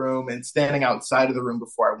warm-up room and standing outside of the room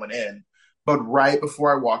before I went in. But right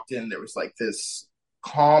before I walked in, there was like this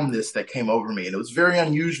calmness that came over me. And it was very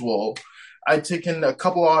unusual. I'd taken a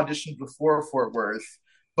couple of auditions before Fort Worth,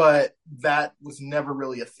 but that was never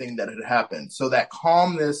really a thing that had happened. So that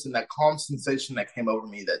calmness and that calm sensation that came over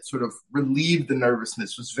me that sort of relieved the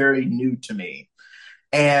nervousness was very new to me.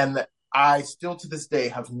 And I still to this day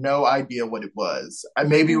have no idea what it was.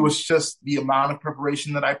 Maybe it was just the amount of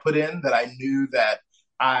preparation that I put in, that I knew that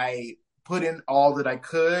I put in all that I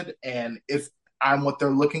could. And if I'm what they're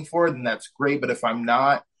looking for, then that's great. But if I'm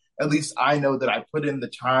not, at least I know that I put in the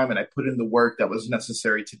time and I put in the work that was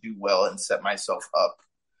necessary to do well and set myself up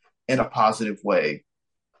in a positive way.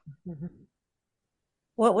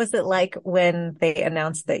 What was it like when they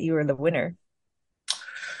announced that you were the winner?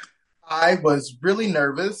 I was really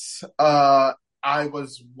nervous. I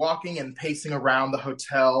was walking and pacing around the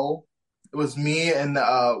hotel. It was me and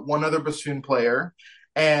one other bassoon player,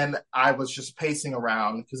 and I was just pacing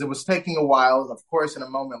around because it was taking a while. And of course, in a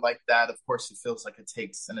moment like that, of course, it feels like it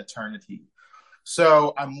takes an eternity.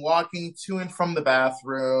 So I'm walking to and from the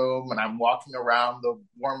bathroom, and I'm walking around the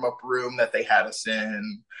warm up room that they had us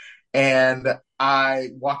in. And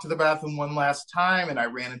I walked to the bathroom one last time and I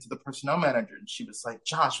ran into the personnel manager and she was like,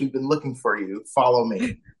 Josh, we've been looking for you. Follow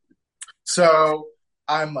me. So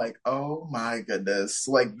I'm like, oh my goodness,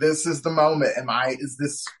 like this is the moment. Is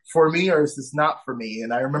this for me or is this not for me?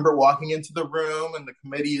 And I remember walking into the room and the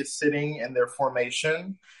committee is sitting in their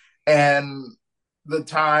formation. And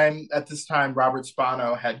at this time, Robert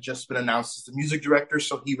Spano had just been announced as the music director.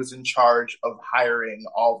 So he was in charge of hiring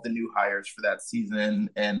all of the new hires for that season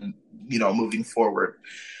and, moving forward.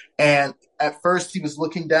 And at first he was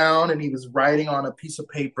looking down and he was writing on a piece of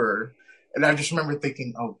paper. And I just remember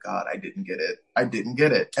thinking, oh God, I didn't get it. I didn't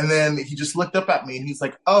get it. And then he just looked up at me and he's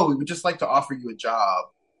like, oh, we would just like to offer you a job.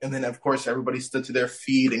 And then, of course, everybody stood to their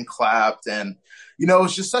feet and clapped. And, it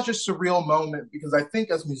was just such a surreal moment because I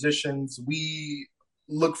think as musicians, we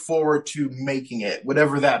look forward to making it,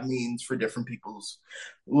 whatever that means for different people's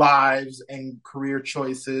lives and career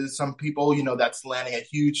choices. Some people, that's landing a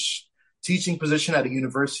huge teaching position at a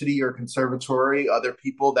university or conservatory. Other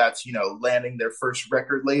people, that's, landing their first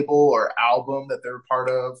record label or album that they're a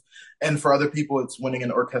part of. And for other people, it's winning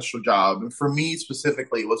an orchestral job. And for me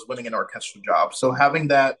specifically, it was winning an orchestral job. So having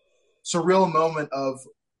that surreal moment of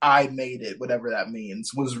I made it, whatever that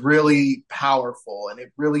means, was really powerful and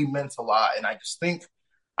it really meant a lot. And I just think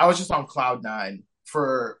I was just on cloud nine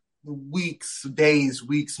for weeks, days,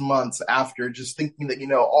 weeks, months after, just thinking that,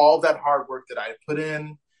 all that hard work that I had put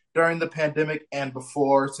in during the pandemic and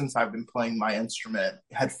before, since I've been playing my instrument,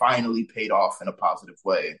 had finally paid off in a positive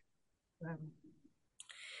way.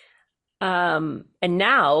 And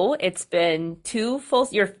now it's been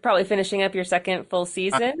you're probably finishing up your second full I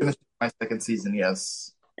season. finished my second season,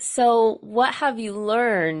 yes. So what have you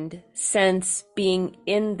learned since being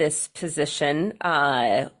in this position?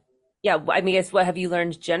 I guess what have you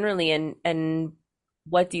learned generally and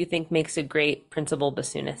what do you think makes a great principal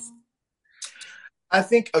bassoonist? I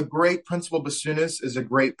think a great principal bassoonist is a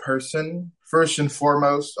great person, first and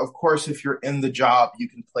foremost. Of course, if you're in the job, you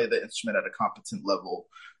can play the instrument at a competent level.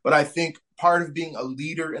 But I think part of being a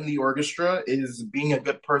leader in the orchestra is being a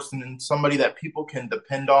good person and somebody that people can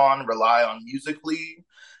depend on, rely on musically,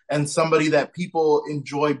 and somebody that people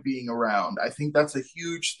enjoy being around. I think that's a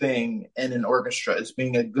huge thing in an orchestra, is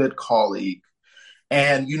being a good colleague.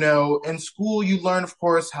 And in school you learn, of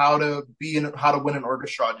course, how to win an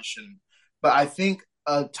orchestra audition. But I think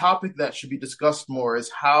a topic that should be discussed more is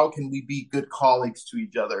how can we be good colleagues to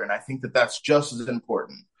each other? And I think that that's just as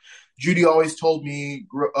important. Judy always told me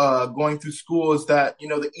going through school is that,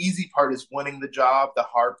 the easy part is winning the job. The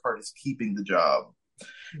hard part is keeping the job.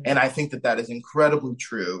 And I think that that is incredibly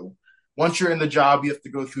true. Once you're in the job, you have to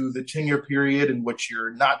go through the tenure period in which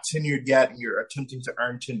you're not tenured yet and you're attempting to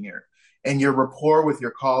earn tenure. And your rapport with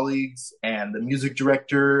your colleagues and the music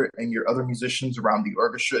director and your other musicians around the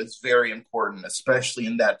orchestra is very important, especially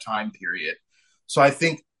in that time period. So I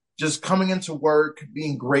think just coming into work,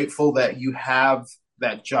 being grateful that you have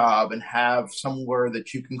that job and have somewhere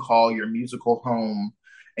that you can call your musical home,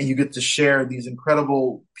 and you get to share these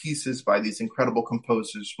incredible pieces by these incredible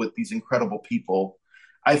composers with these incredible people.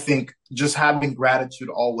 I think just having gratitude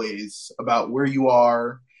always about where you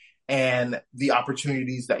are and the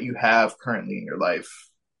opportunities that you have currently in your life.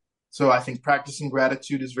 So I think practicing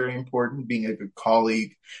gratitude is very important, being a good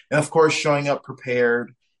colleague, and of course, showing up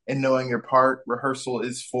prepared and knowing your part. Rehearsal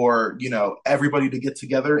is for, everybody to get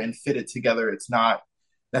together and fit it together. It's not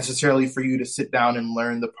necessarily for you to sit down and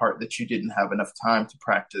learn the part that you didn't have enough time to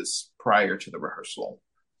practice prior to the rehearsal.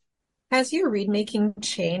 Has your read making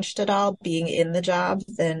changed at all being in the job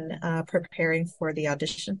than preparing for the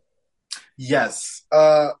audition? Yes.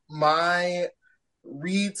 My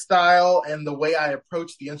read style and the way I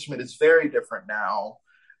approach the instrument is very different now.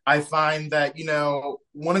 I find that,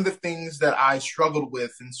 one of the things that I struggled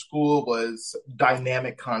with in school was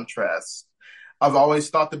dynamic contrast. I've always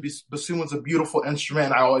thought the bassoon was a beautiful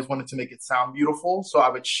instrument. I always wanted to make it sound beautiful. So I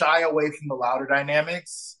would shy away from the louder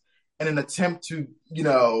dynamics in an attempt to,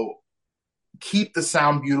 keep the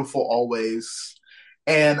sound beautiful always.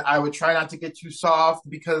 And I would try not to get too soft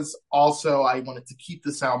because also I wanted to keep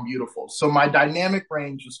the sound beautiful. So my dynamic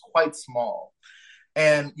range was quite small.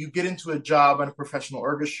 And you get into a job in a professional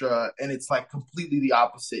orchestra and it's like completely the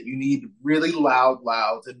opposite. You need really loud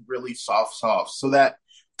louds and really soft softs. So that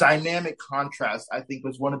dynamic contrast, I think,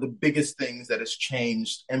 was one of the biggest things that has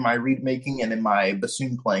changed in my reed making and in my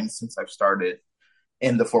bassoon playing since I've started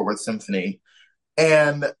in the Fort Worth Symphony.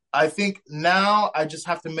 And I think now I just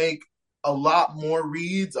have to make a lot more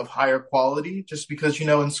reads of higher quality just because,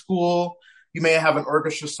 in school, you may have an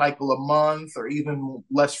orchestra cycle a month or even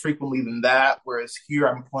less frequently than that. Whereas here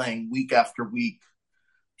I'm playing week after week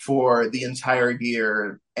for the entire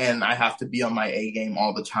year and I have to be on my A game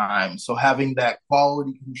all the time. So having that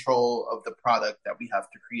quality control of the product that we have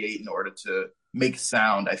to create in order to make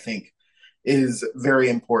sound, I think is very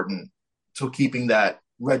important. So keeping that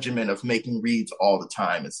regimen of making reads all the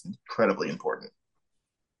time is incredibly important.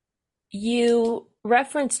 You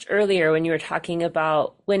referenced earlier when you were talking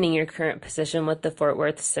about winning your current position with the Fort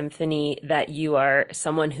Worth Symphony that you are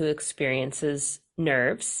someone who experiences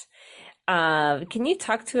nerves. Can you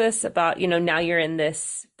talk to us about, now you're in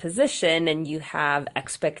this position and you have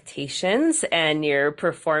expectations and you're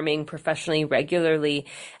performing professionally regularly.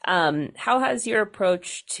 How has your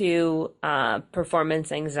approach to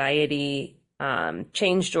performance anxiety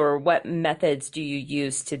changed, or what methods do you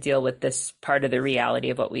use to deal with this part of the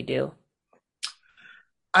reality of what we do?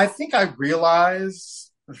 I think I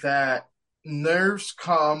realized that nerves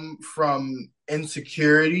come from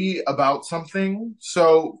insecurity about something.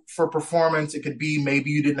 So for performance, it could be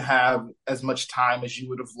maybe you didn't have as much time as you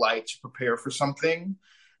would have liked to prepare for something.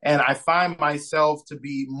 And I find myself to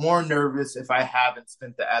be more nervous if I haven't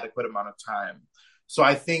spent the adequate amount of time. So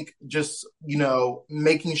I think just,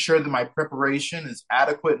 making sure that my preparation is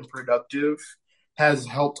adequate and productive has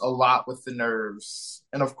helped a lot with the nerves.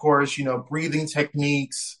 And of course, breathing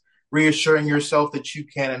techniques, reassuring yourself that you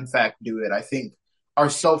can, in fact, do it. I think our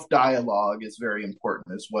self dialogue is very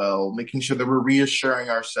important as well, making sure that we're reassuring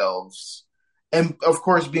ourselves. And of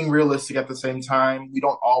course, being realistic at the same time. We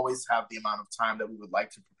don't always have the amount of time that we would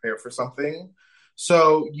like to prepare for something.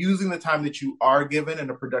 So, using the time that you are given in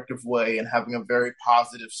a productive way and having a very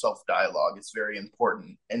positive self dialogue is very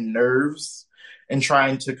important. And nerves and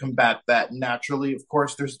trying to combat that naturally. Of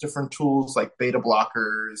course, there's different tools like beta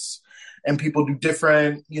blockers, and people do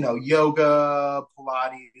different, yoga,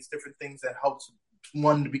 Pilates, different things that helps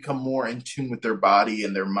one to become more in tune with their body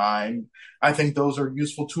and their mind. I think those are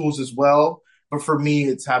useful tools as well. But for me,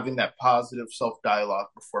 it's having that positive self dialogue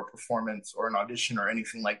before a performance or an audition or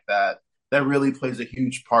anything like that. That really plays a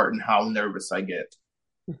huge part in how nervous I get.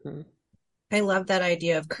 Mm-hmm. I love that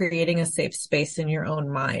idea of creating a safe space in your own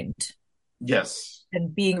mind. Yes.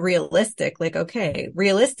 And being realistic, like, okay,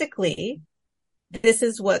 realistically, this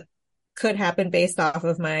is what could happen based off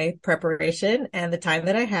of my preparation and the time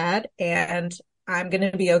that I had, and I'm going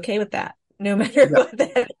to be okay with that, no matter what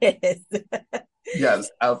that is. Yes,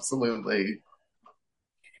 absolutely.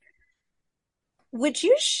 Would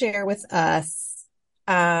you share with us,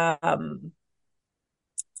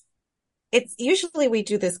 it's usually we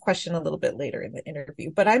do this question a little bit later in the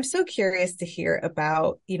interview, but I'm so curious to hear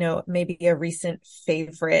about, maybe a recent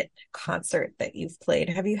favorite concert that you've played.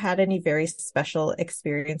 Have you had any very special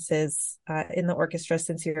experiences in the orchestra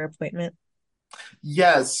since your appointment?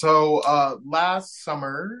 Yes. So last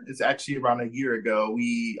summer, is actually around a year ago,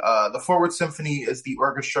 the Fort Worth Symphony is the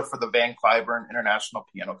orchestra for the Van Cliburn International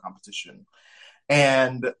Piano Competition.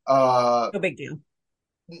 And no big deal.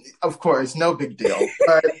 Of course, no big deal.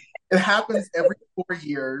 But it happens every 4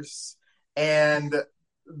 years. And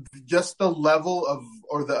just the level of,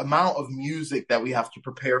 or the amount of music that we have to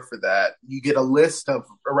prepare for that, you get a list of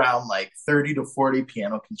around like 30 to 40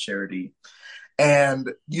 piano concerti. And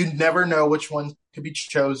you never know which one could be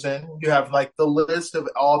chosen. You have like the list of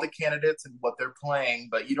all the candidates and what they're playing,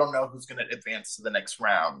 but you don't know who's going to advance to the next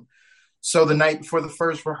round. So the night before the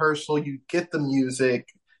first rehearsal, you get the music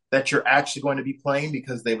that you're actually going to be playing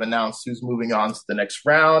because they've announced who's moving on to the next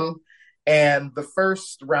round. And the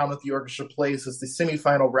first round that the orchestra plays is the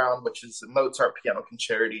semifinal round, which is the Mozart Piano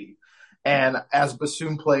Concerti. And as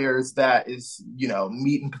bassoon players, that is,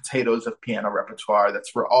 meat and potatoes of piano repertoire.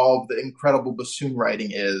 That's where all the incredible bassoon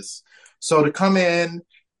writing is. So to come in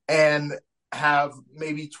and have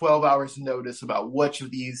maybe 12 hours notice about which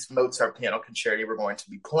of these Mozart piano concerti we're going to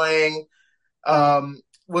be playing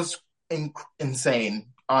was insane,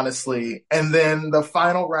 honestly. And then the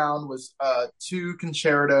final round was two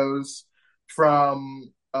concertos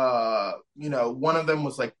from one of them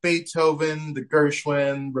was like Beethoven, the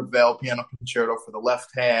Gershwin Ravel piano concerto for the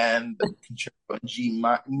left hand, the concerto in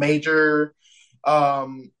major,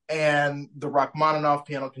 and the Rachmaninoff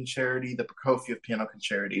piano concerti, the Prokofiev piano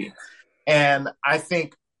concerti. And I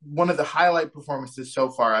think one of the highlight performances so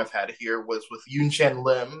far I've had here was with Yoon Chan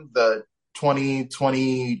Lim, the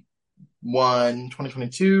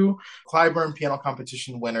 2022 Clyburn piano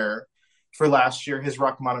competition winner for last year, his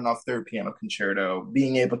Rachmaninoff third piano concerto.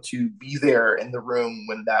 Being able to be there in the room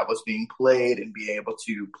when that was being played and be able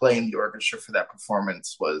to play in the orchestra for that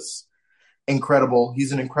performance was incredible.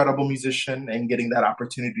 He's an incredible musician, and getting that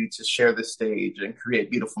opportunity to share the stage and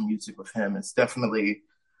create beautiful music with him is definitely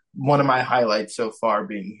one of my highlights so far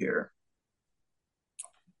being here.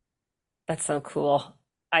 That's so cool.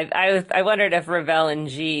 I wondered if Ravel and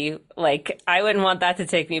G, like, I wouldn't want that to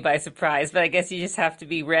take me by surprise, but I guess you just have to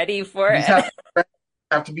be ready for You it. just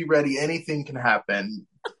have to be ready. Anything can happen.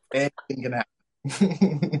 Anything can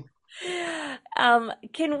happen.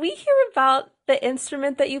 Can we hear about the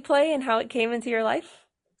instrument that you play and how it came into your life?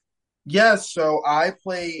 Yes, so I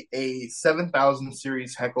play a 7000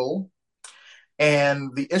 series Heckle,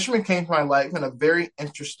 and the instrument came to my life in a very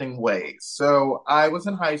interesting way. So I was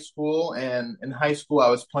in high school, and in high school, I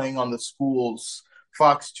was playing on the school's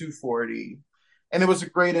Fox 240, and it was a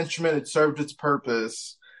great instrument. It served its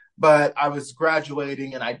purpose, but I was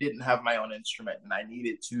graduating and I didn't have my own instrument, and I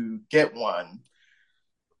needed to get one.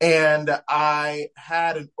 And I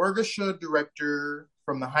had an orchestra director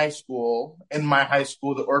from the high school. In my high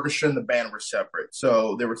school, the orchestra and the band were separate.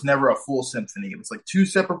 So there was never a full symphony. It was like two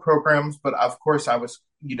separate programs, but of course I was,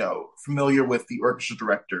 familiar with the orchestra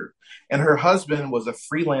director. And her husband was a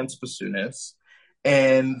freelance bassoonist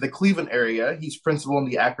in the Cleveland area. He's principal in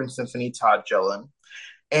the Akron Symphony, Todd Jellin.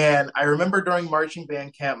 And I remember during marching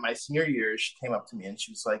band camp my senior year, she came up to me and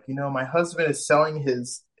she was like, my husband is selling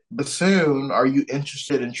his bassoon. Are you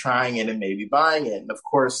interested in trying it and maybe buying it? And of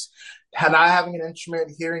course, had I having an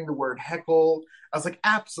instrument, hearing the word heckle, I was like,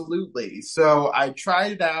 absolutely. So I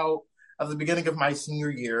tried it out at the beginning of my senior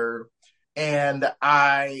year, and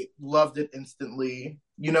I loved it instantly.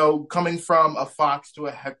 Coming from a Fox to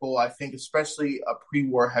a heckle, I think especially a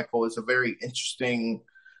pre-war heckle is a very interesting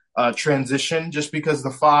transition, just because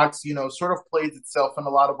the Fox, sort of plays itself in a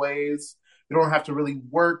lot of ways. You don't have to really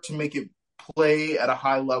work to make it play at a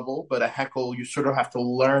high level, but a heckle, you sort of have to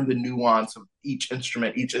learn the nuance of each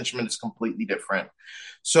instrument. Each instrument is completely different.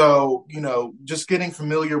 So, just getting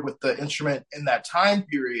familiar with the instrument in that time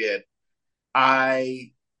period,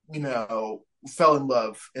 I, fell in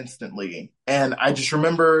love instantly. And I just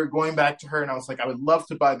remember going back to her and I was like, I would love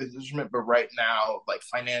to buy this instrument, but right now, like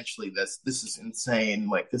financially, this is insane.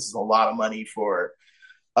 Like this is a lot of money for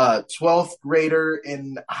a 12th grader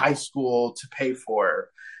in high school to pay for.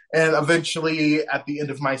 And eventually, at the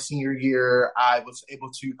end of my senior year, I was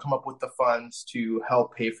able to come up with the funds to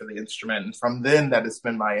help pay for the instrument. And from then, that has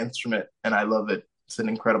been my instrument, and I love it. It's an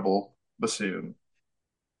incredible bassoon.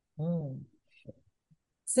 Mm.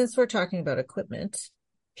 Since we're talking about equipment,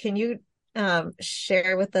 can you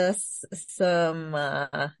share with us some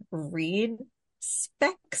reed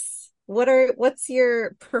specs? What's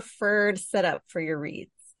your preferred setup for your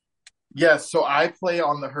reeds? Yes, so I play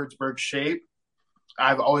on the Hertzberg shape.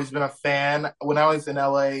 I've always been a fan. When I was in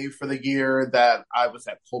LA for the year that I was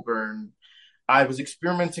at Colburn, I was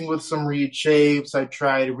experimenting with some reed shapes. I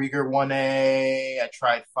tried Rieger 1A, I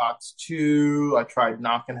tried Fox 2, I tried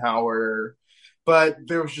Knockenhauer. But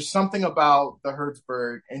there was just something about the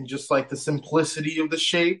Hertzberg and just like the simplicity of the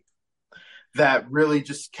shape that really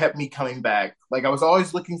just kept me coming back. Like I was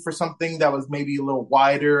always looking for something that was maybe a little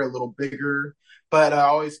wider, a little bigger, but I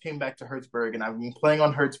always came back to Hertzberg, and I've been playing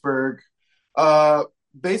on Hertzberg uh,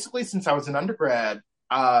 basically since I was an undergrad.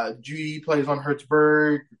 Judy plays on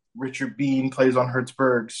Hertzberg, Richard Bean plays on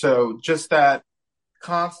Hertzberg. So just that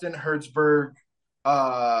constant Hertzberg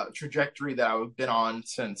trajectory that I've been on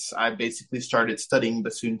since I basically started studying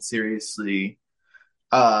bassoon seriously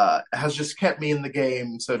has just kept me in the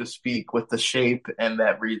game, so to speak, with the shape and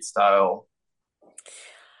that reed style.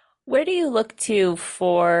 Where do you look to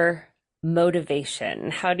for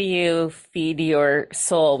motivation? How do you feed your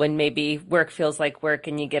soul when maybe work feels like work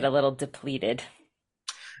and you get a little depleted?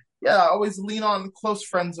 yeah, I always lean on close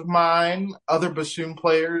friends of mine, other bassoon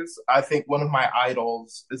players. I think one of my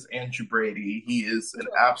idols is Andrew Brady. He is an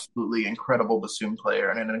absolutely incredible bassoon player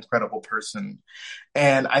and an incredible person.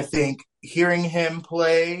 And I think hearing him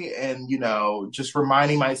play and, just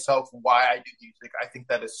reminding myself why I do music, I think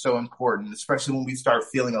that is so important, especially when we start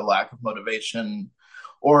feeling a lack of motivation.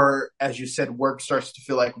 Or, as you said, work starts to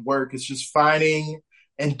feel like work. It's just finding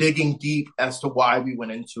and digging deep as to why we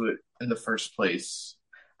went into it in the first place.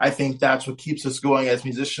 I think that's what keeps us going as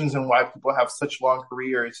musicians and why people have such long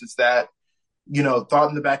careers is that, thought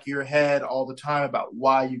in the back of your head all the time about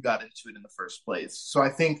why you got into it in the first place. So I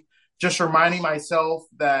think just reminding myself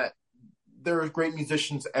that there are great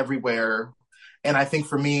musicians everywhere. And I think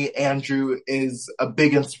for me, Andrew is a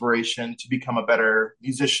big inspiration to become a better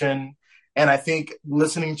musician. And I think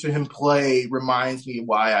listening to him play reminds me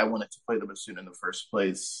why I wanted to play the bassoon in the first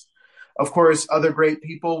place. Of course, other great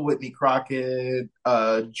people, Whitney Crockett,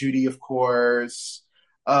 Judy, of course,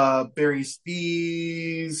 Barry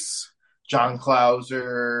Spees, John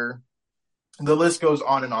Clauser. The list goes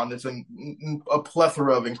on and on. There's a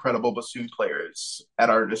plethora of incredible bassoon players at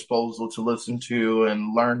our disposal to listen to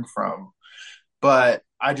and learn from. But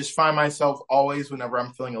I just find myself always, whenever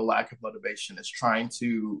I'm feeling a lack of motivation, is trying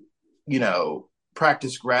to,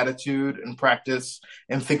 practice gratitude and practice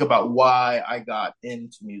and think about why I got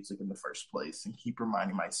into music in the first place and keep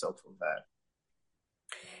reminding myself of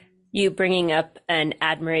that. You bringing up an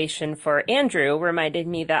admiration for Andrew reminded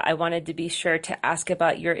me that I wanted to be sure to ask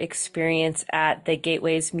about your experience at the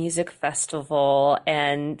Gateways Music Festival.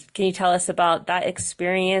 And can you tell us about that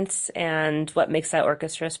experience and what makes that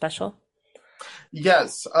orchestra special?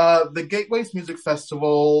 Yes, the Gateways Music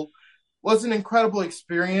Festival was an incredible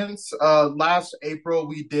experience. Last April,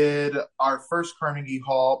 we did our first Carnegie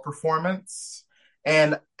Hall performance.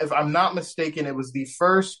 And if I'm not mistaken, it was the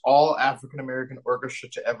first all African American orchestra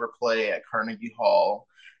to ever play at Carnegie Hall.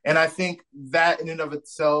 And I think that in and of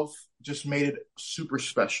itself just made it super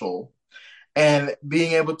special. And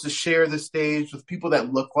being able to share the stage with people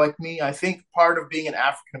that look like me, I think part of being an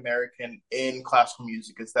African American in classical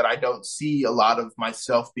music is that I don't see a lot of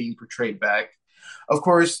myself being portrayed back. Of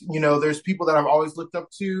course, there's people that I've always looked up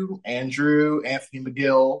to, Andrew, Anthony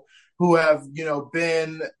McGill, who have,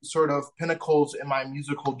 been sort of pinnacles in my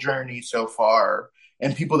musical journey so far,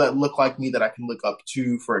 and people that look like me that I can look up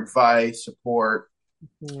to for advice, support.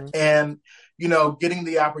 Mm-hmm. And, getting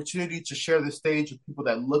the opportunity to share the stage with people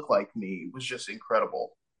that look like me was just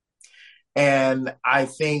incredible. And I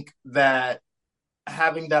think that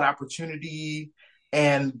having that opportunity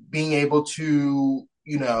and being able to,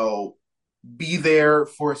 be there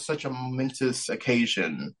for such a momentous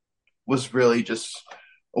occasion was really just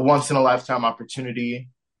a once in a lifetime opportunity.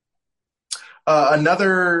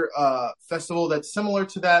 Another festival that's similar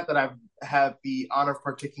to that I've had the honor of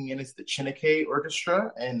partaking in is the Chineke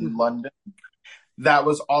Orchestra in London. That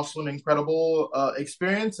was also an incredible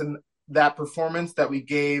experience. And that performance that we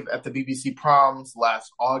gave at the BBC Proms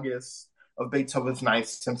last August of Beethoven's Ninth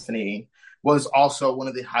Symphony was also one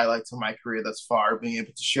of the highlights of my career thus far, being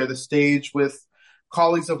able to share the stage with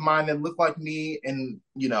colleagues of mine that look like me in,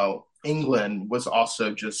 England was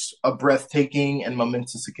also just a breathtaking and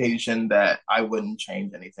momentous occasion that I wouldn't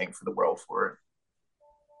change anything for the world for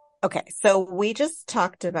it. Okay, so we just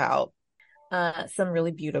talked about some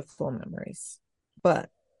really beautiful memories, but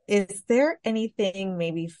is there anything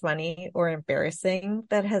maybe funny or embarrassing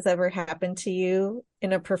that has ever happened to you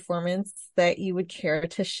in a performance that you would care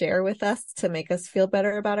to share with us to make us feel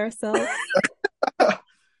better about ourselves?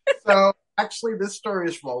 So actually, this story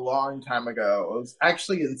is from a long time ago. It was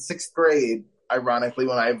actually in sixth grade, ironically,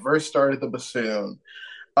 when I first started the bassoon.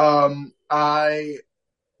 I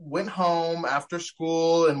went home after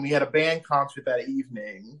school and we had a band concert that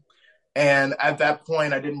evening. And at that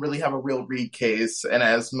point, I didn't really have a real reed case. And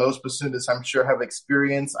as most bassoonists, I'm sure, have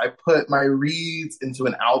experienced, I put my reeds into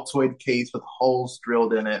an Altoid case with holes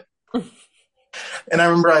drilled in it. And I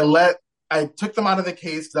remember I took them out of the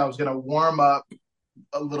case because I was going to warm up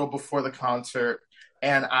a little before the concert.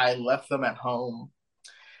 And I left them at home.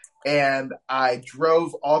 And I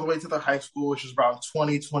drove all the way to the high school, which was around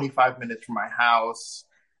 25 minutes from my house.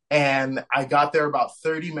 And I got there about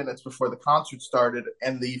 30 minutes before the concert started.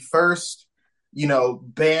 And the first,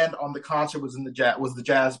 band on the concert was the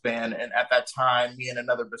jazz band. And at that time, me and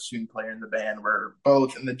another bassoon player in the band were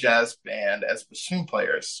both in the jazz band as bassoon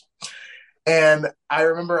players. And I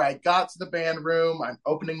remember I got to the band room, I'm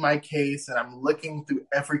opening my case and I'm looking through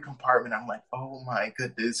every compartment. I'm like, oh my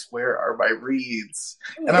goodness, where are my reeds?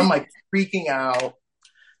 And I'm like freaking out.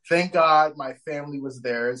 Thank God my family was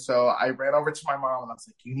there. So I ran over to my mom and I was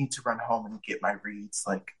like, you need to run home and get my reeds.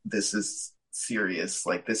 Like, this is serious.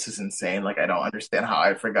 Like, this is insane. Like, I don't understand how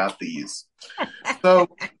I forgot these. So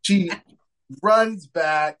she runs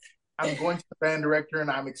back. I'm going to the band director and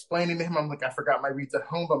I'm explaining to him, I'm like, I forgot my reeds at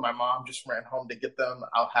home, but my mom just ran home to get them.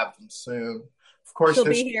 I'll have them soon. Of course, She'll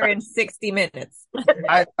be here in 60 minutes.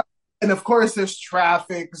 And of course, there's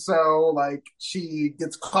traffic. So, like, she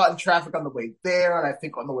gets caught in traffic on the way there, and I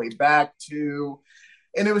think on the way back too.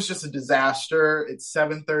 And it was just a disaster. It's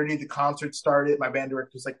 7:30. The concert started. My band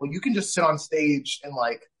director was like, "Well, you can just sit on stage and,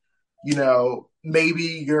 like, maybe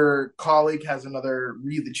your colleague has another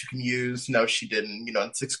read that you can use." No, she didn't.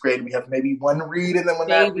 In sixth grade, we have maybe one read, and then when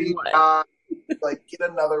that read died, like, get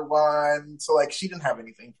another one. So, like, she didn't have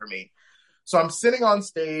anything for me. So I'm sitting on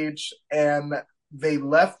stage, and they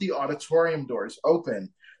left the auditorium doors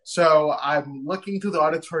open. So I'm looking through the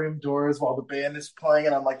auditorium doors while the band is playing,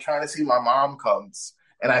 and I'm, like, trying to see my mom comes.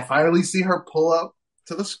 And I finally see her pull up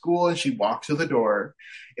to the school, and she walks to the door.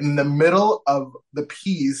 In the middle of the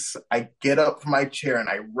piece, I get up from my chair and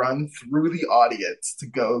I run through the audience to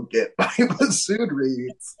go get my bassoon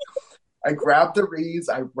reeds. I grab the reeds,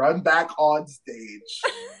 I run back on stage,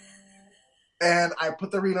 and I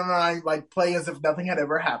put the reed on and I, like, play as if nothing had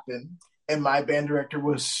ever happened. And my band director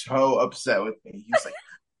was so upset with me. He was like,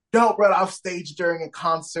 "Don't run off stage during a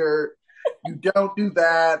concert. You don't do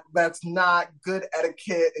that. That's not good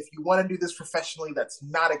etiquette. If you want to do this professionally, that's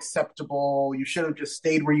not acceptable. You should have just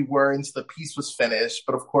stayed where you were until the piece was finished."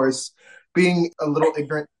 But of course, being a little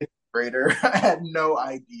ignorant grader, I had no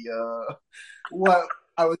idea what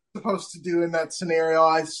I was supposed to do in that scenario.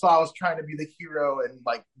 I saw I was trying to be the hero and,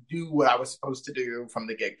 like, do what I was supposed to do from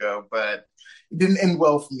the get-go, but it didn't end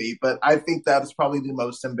well for me. But I think that is probably the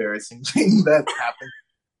most embarrassing thing that happened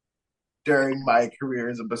during my career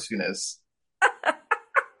as a bassoonist.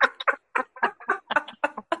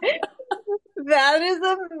 That is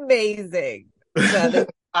amazing.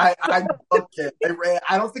 I booked it.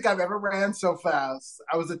 I don't think I've ever ran so fast.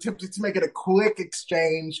 I was attempting to make it a quick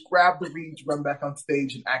exchange, grab the reeds, run back on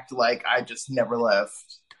stage, and act like I just never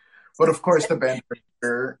left. But of course, the band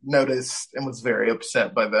director noticed and was very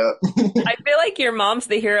upset by that. I feel like your mom's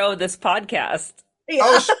the hero of this podcast. Yeah.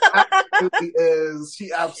 Oh, she absolutely is.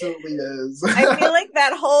 She absolutely is. I feel like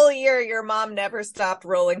that whole year, your mom never stopped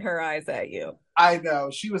rolling her eyes at you. I know.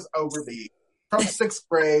 She was over me. From sixth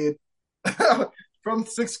grade,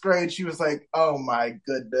 she was like, "Oh my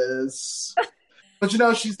goodness." But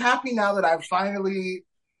she's happy now that I've finally,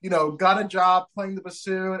 got a job playing the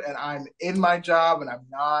bassoon, and I'm in my job, and I'm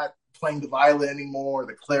not playing the violin anymore, or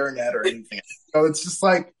the clarinet, or anything. So it's just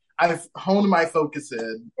like I've honed my focus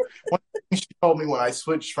in. One thing she told me when I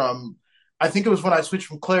switched from, I think it was when I switched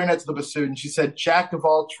from clarinet to the bassoon, she said, "Jack of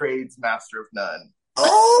all trades, master of none."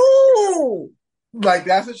 Oh! Like,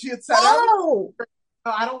 that's what she had said. Oh!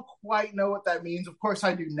 I don't quite know what that means. Of course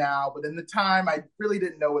I do now, but in the time I really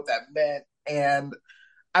didn't know what that meant. And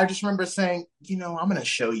I just remember saying, I'm going to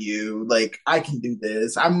show you, like, I can do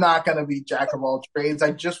this. I'm not going to be jack of all trades.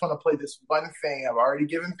 I just want to play this one thing. I've already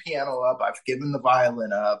given piano up. I've given the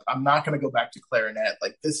violin up. I'm not going to go back to clarinet.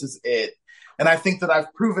 Like, this is it. And I think that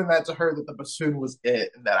I've proven that to her, that the bassoon was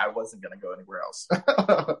it and that I wasn't going to go anywhere else.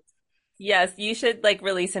 Yes, you should, like,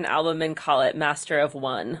 release an album and call it Master of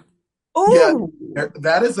One. Oh! Yeah,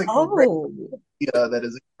 that is a great idea. That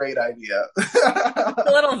is a great idea.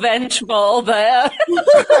 A little vengeful, but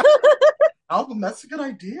Album, that's a good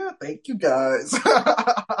idea. Thank you, guys.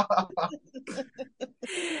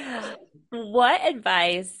 what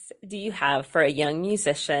advice do you have for a young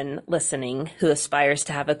musician listening who aspires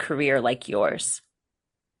to have a career like yours?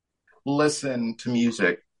 Listen to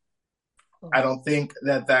music. I don't think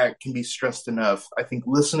that can be stressed enough. I think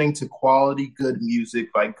listening to quality, good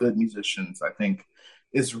music by good musicians, I think,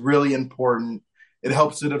 is really important. It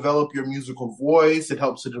helps to develop your musical voice. It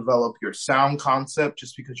helps to develop your sound concept,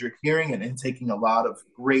 just because you're hearing and intaking a lot of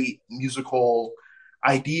great musical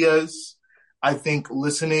ideas. I think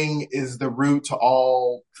listening is the root to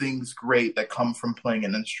all things great that come from playing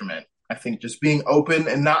an instrument. I think just being open,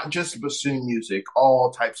 and not just bassoon music,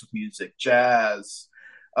 all types of music, jazz,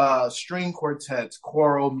 string quartets,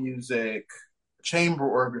 choral music, chamber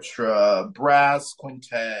orchestra, brass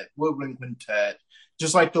quintet, woodwind quintet,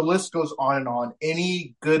 just, like, the list goes on and on.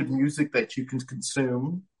 Any good music that you can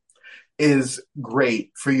consume is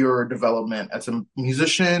great for your development as a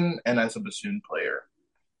musician and as a bassoon player.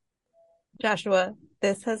 Joshua,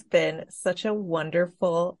 this has been such a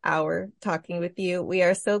wonderful hour talking with you. We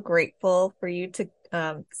are so grateful for you to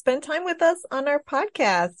spend time with us on our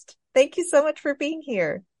podcast. Thank you so much for being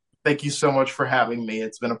here. Thank you so much for having me.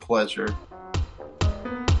 It's been a pleasure.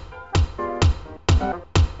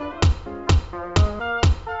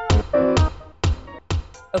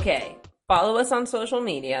 Okay, Follow us on social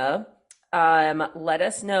media. Let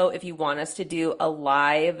us know if you want us to do a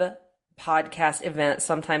live podcast event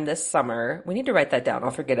sometime this summer. We need to write that down.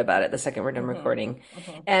 I'll forget about it the second we're done recording.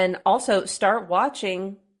 And also start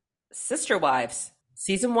watching Sister Wives,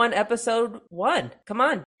 season 1, episode 1. Come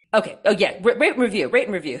on. Okay. Oh yeah. Rate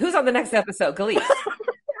and review. Who's on the next episode? Galit.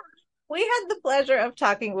 We had the pleasure of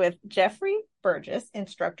talking with Jeffrey Burgess,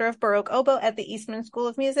 instructor of Baroque oboe at the Eastman School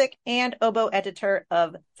of Music and oboe editor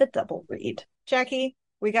of The Double Read. Jackie,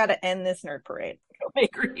 we got to end this nerd parade. I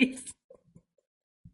agree.